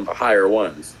still one of the higher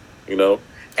ones, you know.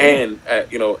 Sure. And at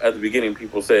the beginning,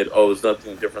 people said, "Oh, it's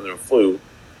nothing different than flu,"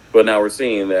 but now we're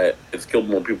seeing that it's killed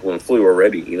more people than flu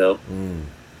already, you know. Mm.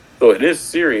 So it is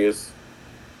serious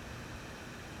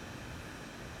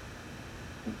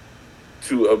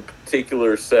to a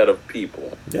particular set of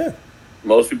people. Yeah.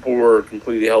 Most people were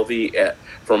completely healthy,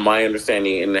 from my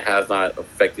understanding, and it has not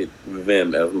affected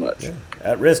them as much. Yeah.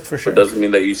 At risk for But sure. doesn't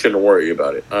mean that you shouldn't worry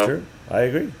about it. Sure. I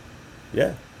agree.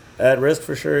 Yeah. At risk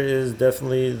for sure is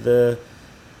definitely the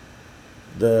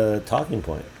talking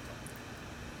point.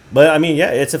 But I mean,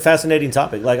 yeah, it's a fascinating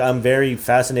topic. Like I'm very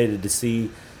fascinated to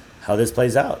see how this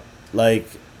plays out. Like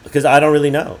because I don't really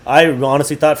know. I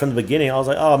honestly thought from the beginning I was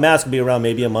like, oh, mask will be around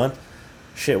maybe a month.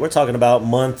 Shit, we're talking about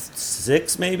month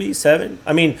 6, maybe 7.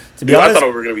 I mean, to be Dude, I honest, thought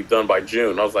we were going to be done by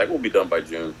June. I was like, we'll be done by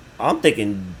June. I'm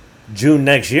thinking June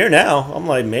next year now. I'm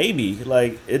like maybe.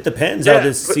 Like it depends how Yeah,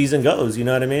 this but season goes. You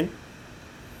know what I mean?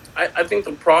 I think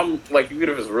the problem, like, even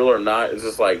if it's real or not, it's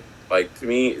just like to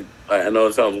me, I know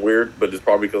it sounds weird, but it's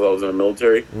probably because I was in the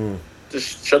military. Mm.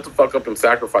 Just shut the fuck up and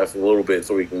sacrifice a little bit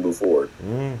so we can move forward.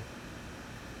 Mm.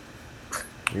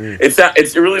 Mm.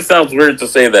 It really sounds weird to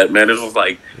say that, man. It's just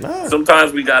like Nah.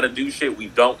 sometimes we got to do shit we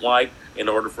don't like in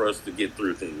order for us to get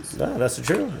through things. No, that's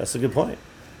true. That's a good point.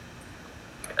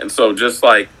 And so, just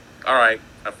like, all right,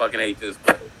 I fucking hate this,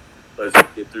 but let's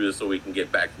get through this so we can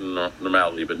get back to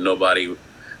normality. But nobody,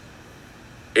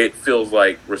 it feels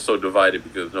like we're so divided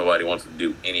because nobody wants to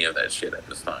do any of that shit at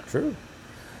this time. True.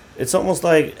 It's almost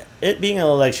like it being an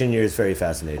election year is very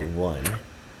fascinating. One,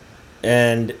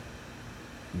 and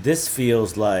this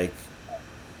feels like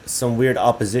some weird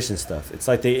opposition stuff. It's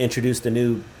like they introduced a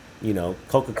new,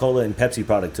 Coca-Cola and Pepsi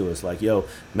product to us. Like, yo,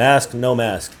 mask, no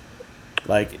mask.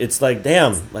 Like, it's like,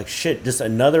 damn, like shit, just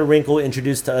another wrinkle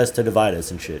introduced to us to divide us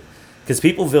and shit. Because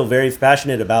people feel very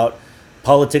passionate about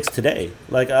politics today.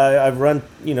 Like, I've run,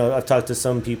 I've talked to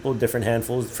some people, different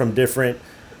handfuls from different,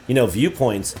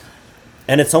 viewpoints.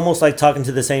 And it's almost like talking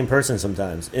to the same person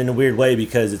sometimes in a weird way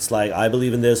because it's like, I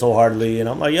believe in this wholeheartedly. And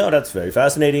I'm like, yo, that's very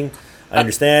fascinating. I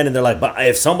understand. And they're like, but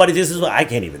if somebody this is, I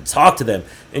can't even talk to them.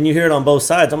 And you hear it on both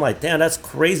sides. I'm like, damn, that's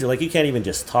crazy. Like, you can't even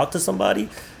just talk to somebody.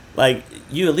 Like,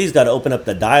 you at least got to open up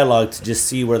the dialogue to just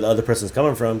see where the other person's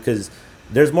coming from because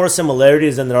there's more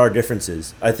similarities than there are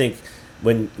differences. I think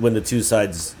when the two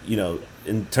sides,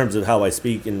 in terms of how I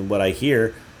speak and what I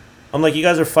hear, I'm like, you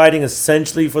guys are fighting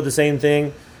essentially for the same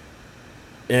thing.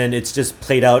 And it's just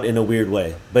played out in a weird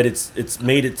way. But it's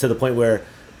made it to the point where,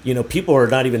 people are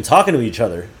not even talking to each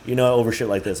other, over shit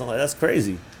like this. I'm like, that's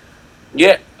crazy.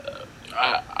 Yeah,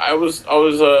 I was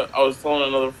telling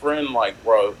another friend like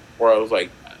where I was like,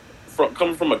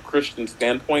 coming from a Christian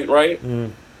standpoint, right?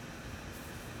 Mm.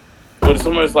 When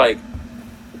somebody's like,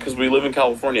 because we live in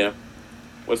California,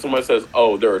 when somebody says,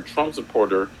 "Oh, they're a Trump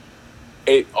supporter,"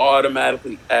 it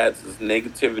automatically adds this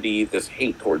negativity, this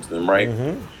hate towards them, right?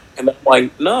 Mm-hmm. And I'm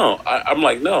like, no, I'm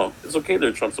like, no, it's okay. They're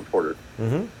a Trump supporter.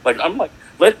 Mm-hmm. Like, I'm like,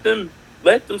 let them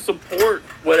support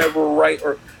whatever right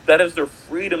or that is their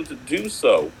freedom to do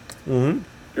so. Mm-hmm.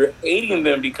 You're hating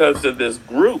them because of this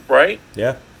group, right?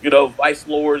 Yeah. Vice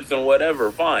lords and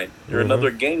whatever. Fine, you're Mm-hmm.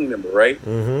 another gang member, right?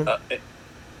 Mm-hmm.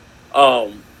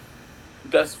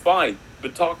 That's fine,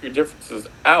 but talk your differences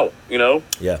out.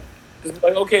 Yeah. It's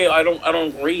like, okay, I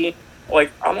don't agree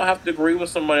like I don't have to agree with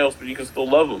somebody else, but you can still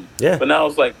love them. Yeah, But now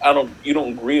it's like you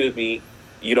don't agree with me,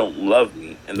 you don't love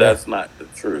me, and yeah, that's not the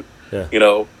truth, yeah. you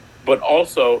know. But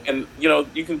also, and you know,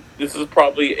 you can. This is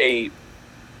probably a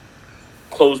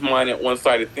closed-minded,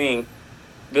 one-sided thing.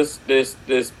 This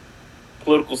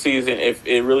political season, if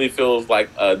it really feels like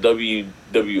a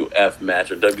WWF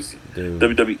match or Dude,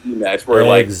 WWE match,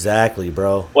 where exactly,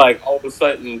 bro. like all of a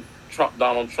sudden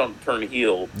Donald Trump turned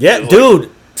heel, Yeah, is like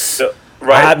dude.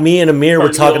 right Me and Amir were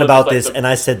turned heel, talking and it's about like this, the and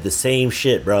I said the same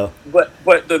shit, bro. but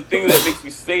the thing that makes me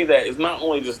say that is not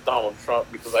only just Donald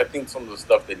Trump, because I think some of the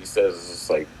stuff that he says is just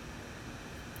like,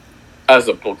 as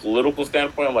a political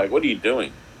standpoint, I'm like, what are you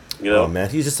doing? You Oh know? man,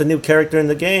 he's just a new character in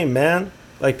the game, man.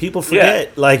 Like people Yeah,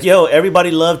 forget. Like yo,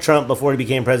 everybody loved Trump before he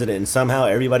became president, and somehow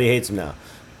everybody hates him now.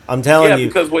 I'm telling yeah, you,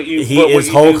 because he what is you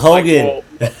do Hulk is like, Hogan.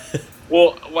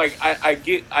 well, like I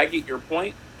get your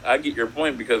point. I get your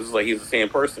point because it's like he's the same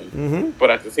person, Mm-hmm.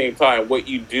 but at the same time, what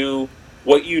you do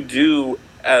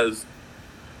as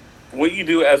what you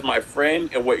do as my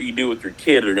friend and what you do with your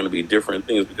kid are going to be different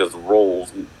things because the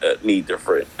roles need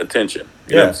different attention.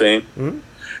 You know what I'm Yeah. saying? Mm-hmm.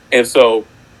 And so,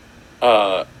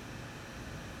 uh,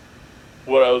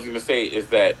 what I was going to say is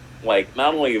that, like,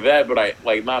 not only that, but I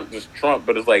like not just Trump,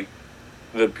 but it's like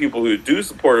the people who do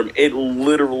support him. It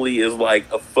literally is like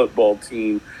a football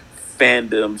team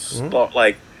fandom Mm-hmm. stuff.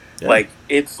 Yeah.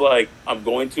 It's like I'm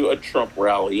going to a Trump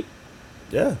rally,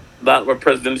 Yeah. not a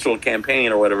presidential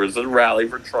campaign or whatever. It's a rally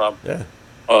for Trump. Yeah.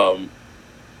 Um,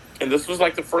 and this was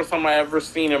like the first time I ever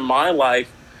seen in my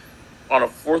life on a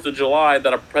 4th of July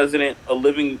that a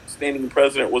living, standing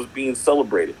president, was being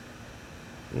celebrated.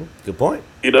 Good point.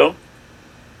 You know,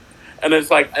 and it's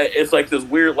like this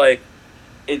weird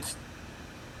it's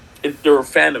they're a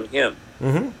fan of him.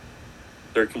 Mm-hmm.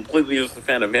 They're completely just a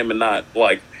fan of him, and not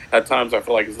like at times I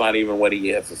feel like it's not even what he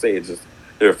has to say. It's just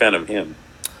they're a fan of him.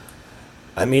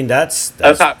 I mean, That's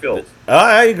how it feels.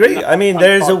 I agree. I mean, I'm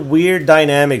there's a sorry. weird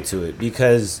dynamic to it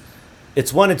because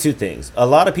it's one of two things. A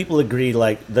lot of people agree,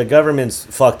 like the government's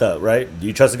fucked up, right? Do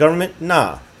you trust the government?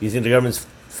 Nah. You think the government's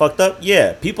fucked up?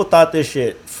 Yeah. People thought this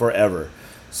shit forever.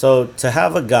 So to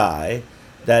have a guy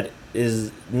that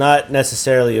is not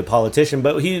necessarily a politician,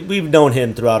 but we've known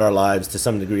him throughout our lives to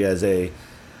some degree as a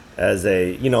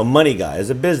money guy, as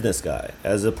a business guy,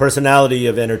 as a personality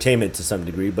of entertainment to some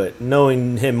degree, but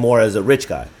knowing him more as a rich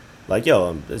guy, like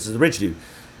yo, this is a rich dude.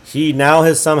 He now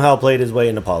has somehow played his way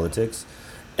into politics,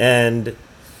 and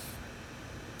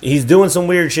he's doing some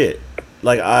weird shit.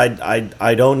 Like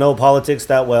I don't know politics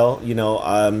that well.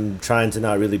 I'm trying to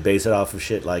not really base it off of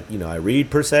shit like I read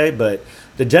per se, but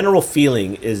the general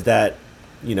feeling is that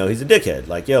he's a dickhead.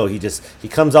 Like yo, he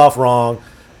comes off wrong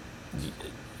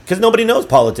because nobody knows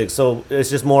politics. So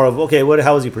it's just more of okay,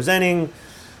 how is he presenting?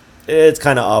 It's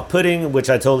kind of off-putting, which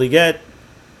I totally get.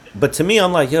 But to me,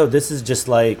 I'm like, yo, it's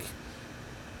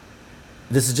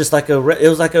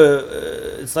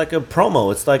like a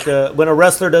promo. It's like when a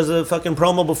wrestler does a fucking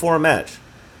promo before a match.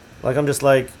 Like I'm just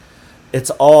like, it's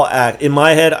all act. In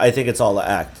my head, I think it's all an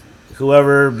act.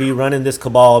 Whoever be running this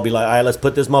cabal be like, all right, let's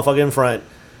put this motherfucker in front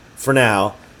for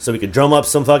now, so we could drum up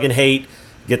some fucking hate,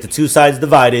 get the two sides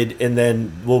divided, and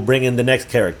then we'll bring in the next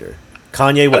character.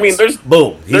 Kanye West. I mean,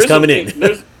 Boom, he's there's coming some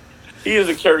in. he is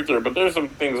a character, but there's some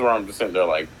things where I'm just sitting there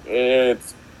like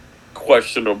it's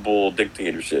questionable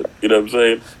dictatorship. You know what I'm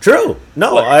saying? True.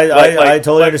 No, I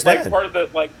totally understand. Part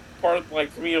of like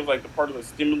to me it was like the part of the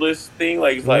stimulus thing.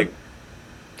 Like it's like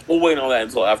we'll wait on that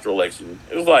until after election.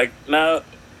 It was like now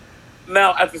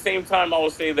at the same time I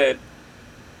would say that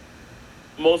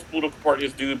most political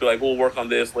parties do be like we'll work on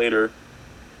this later.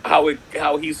 How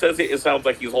he says it sounds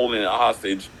like he's holding it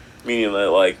hostage, meaning that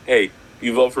like, hey,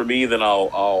 you vote for me, then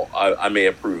I may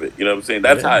approve it. You know what I'm saying?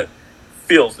 That's how it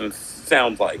feels and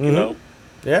sounds like, you know?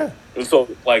 Yeah. And so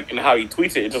like, and how he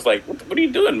tweets it, it's just like, what are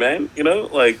you doing, man? You know,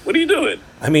 like, what are you doing?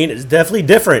 I mean, it's definitely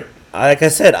different. Like I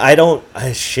said,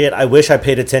 I wish I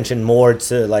paid attention more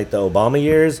to like the Obama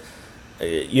years.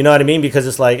 You know what I mean? Because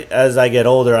it's like as I get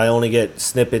older, I only get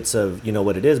snippets of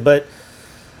what it is, but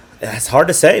it's hard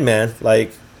to say, man.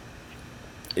 Like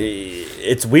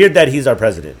it's weird that he's our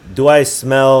president. Do I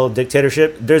smell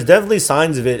dictatorship? There's definitely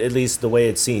signs of it, at least the way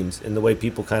it seems and the way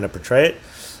people kind of portray it.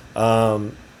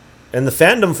 And the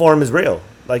fandom for him is real.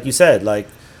 Like you said, like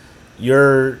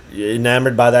you're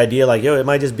enamored by the idea, like, yo, it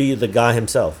might just be the guy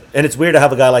himself. And it's weird to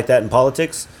have a guy like that in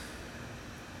politics.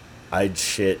 I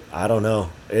don't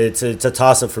know. It's a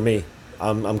toss up for me.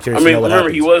 I'm curious. I mean, to know what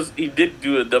remember happens. he did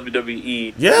do a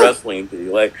WWE Yeah. wrestling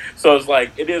thing, like so it's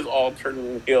like it is all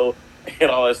turning heel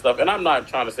and all that stuff. And I'm not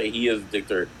trying to say he is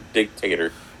a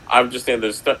dictator. I'm just saying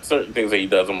there's certain things that he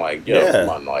does. I'm like, yo, come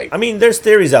Yeah. on, like, I mean, there's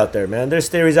theories out there, man. There's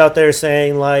theories out there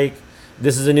saying like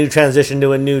this is a new transition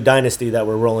to a new dynasty that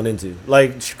we're rolling into.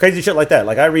 Like crazy shit like that.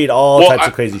 Like I read all types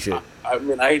of crazy shit. I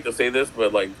mean, I hate to say this,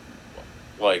 but like,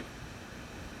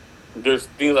 there's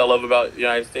things I love about the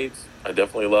United States. I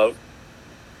definitely love.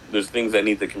 There's things that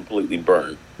need to completely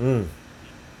burn. Mm.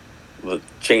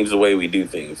 Change the way we do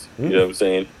things. You know what I'm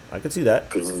saying? I could see that.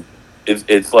 Because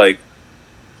it's like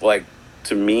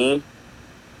to me,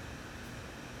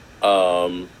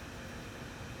 the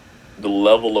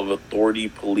level of authority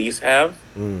police have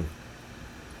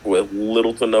with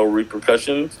little to no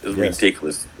repercussions is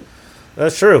ridiculous.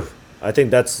 That's true. I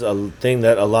think that's a thing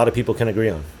that a lot of people can agree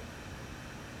on.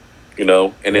 You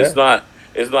know, and it's not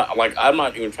like I'm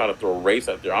not even trying to throw a race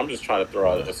out there. I'm just trying to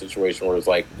throw out a situation where it's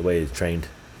like the way it's trained.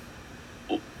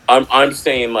 I'm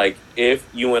saying like if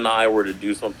you and I were to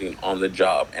do something on the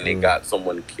job and it got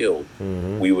someone killed,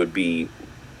 we would be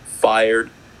fired.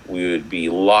 We would be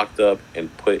locked up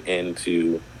and put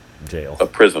into jail, a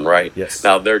prison, right? Yes.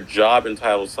 Now their job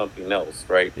entitles something else,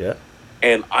 right? Yeah.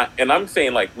 And I'm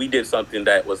saying like we did something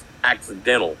that was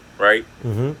accidental, right?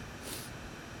 Mm-hmm.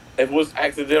 If it was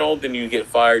accidental, then you get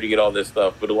fired, you get all this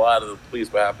stuff. But a lot of the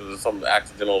police, what happens is some of the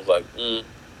accidentals like,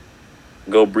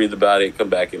 go breathe about it, come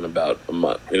back in about a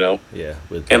month, you know? Yeah.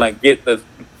 And I get that's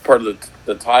part of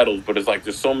the titles, but it's like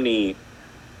there's so many,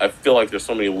 I feel like there's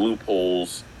so many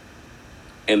loopholes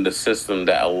in the system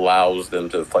that allows them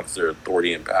to flex their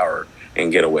authority and power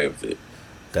and get away with it.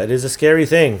 That is a scary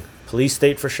thing. Police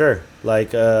state for sure.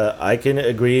 Like, I can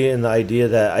agree in the idea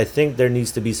that I think there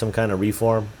needs to be some kind of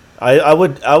reform. I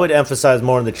would emphasize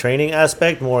more on the training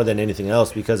aspect more than anything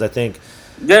else because I think,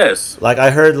 like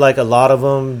I heard like a lot of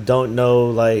them don't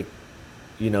know like,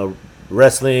 you know,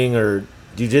 wrestling or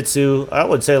jiu-jitsu. I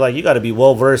would say like you got to be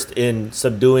well versed in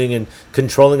subduing and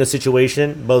controlling a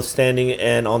situation, both standing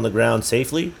and on the ground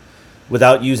safely,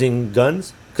 without using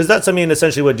guns. Because that's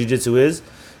essentially what jiu-jitsu is,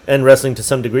 and wrestling to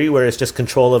some degree, where it's just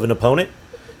control of an opponent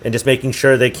and just making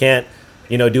sure they can't,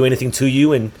 do anything to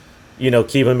you and.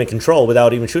 Keep them in control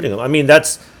without even shooting them. I mean,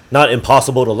 that's not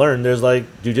impossible to learn. There's like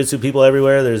jiu-jitsu people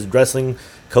everywhere. There's wrestling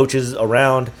coaches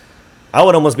around. I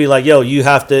would almost be like, yo, you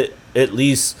have to at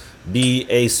least be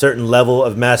a certain level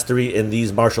of mastery in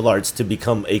these martial arts to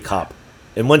become a cop.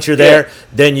 And once you're there,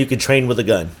 then you can train with a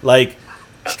gun. Like,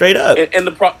 straight up. And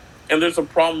there's a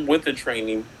problem with the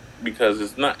training because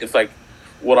it's like,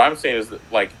 what I'm saying is that,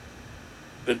 like,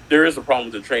 there is a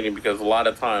problem with the training because a lot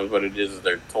of times what it is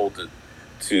they're told to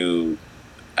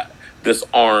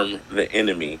disarm the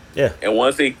enemy. Yeah. And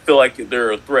once they feel like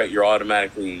they're a threat, you're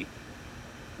automatically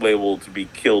labeled to be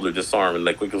killed or disarmed. And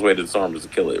the quickest way to disarm is to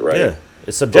kill it, right? Yeah.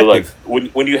 It's subjective. So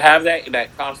like when you have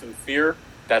that constant fear,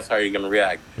 that's how you're going to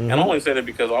react. And I only say that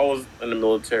because I was in the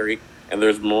military and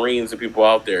there's Marines and people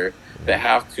out there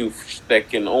that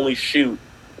can only shoot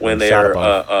when they are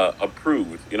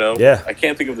approved, Yeah. I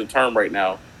can't think of the term right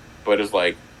now, but it's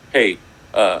like, hey,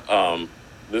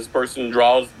 this person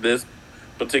draws this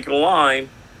particular line.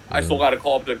 I still got to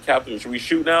call up the captain. Should we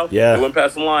shoot now? Yeah. They went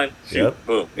past the line. Shoot. Yep.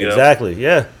 Boom. Exactly.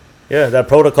 Yeah. Yeah. That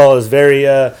protocol is very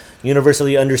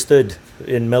universally understood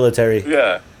in military.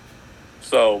 Yeah.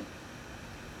 So,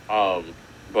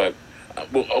 but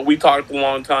we talked a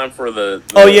long time for the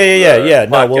yeah.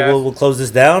 No, podcast. we'll close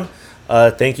this down.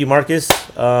 Thank you, Marcus.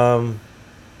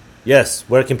 Yes.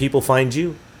 Where can people find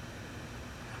you?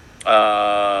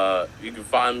 You can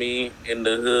find me in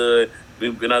the hood.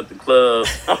 We've been at the club.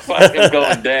 I'm fucking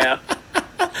going down.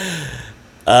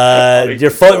 Your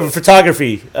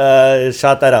photography.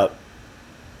 Shout that out.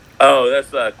 Oh, that's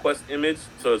Quest Image.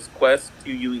 So it's Quest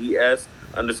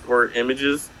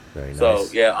QUES_images. Very nice. So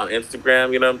yeah, on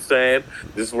Instagram, you know what I'm saying?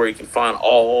 This is where you can find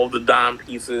all the dime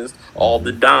pieces, all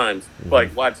the dimes.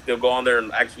 Like watch, they'll go on there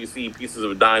and actually see pieces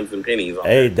of dimes and pennies on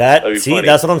Hey, there. funny.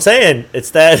 That's what I'm saying.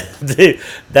 It's that dude,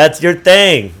 that's your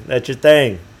thing. That's your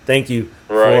thing. Thank you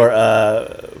for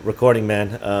recording,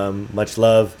 man. Much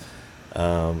love.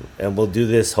 And we'll do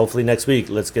this hopefully next week.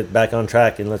 Let's get back on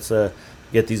track and let's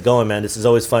get these going, man. This is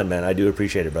always fun, man. I do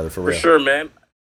appreciate it, brother, for real. For sure, man.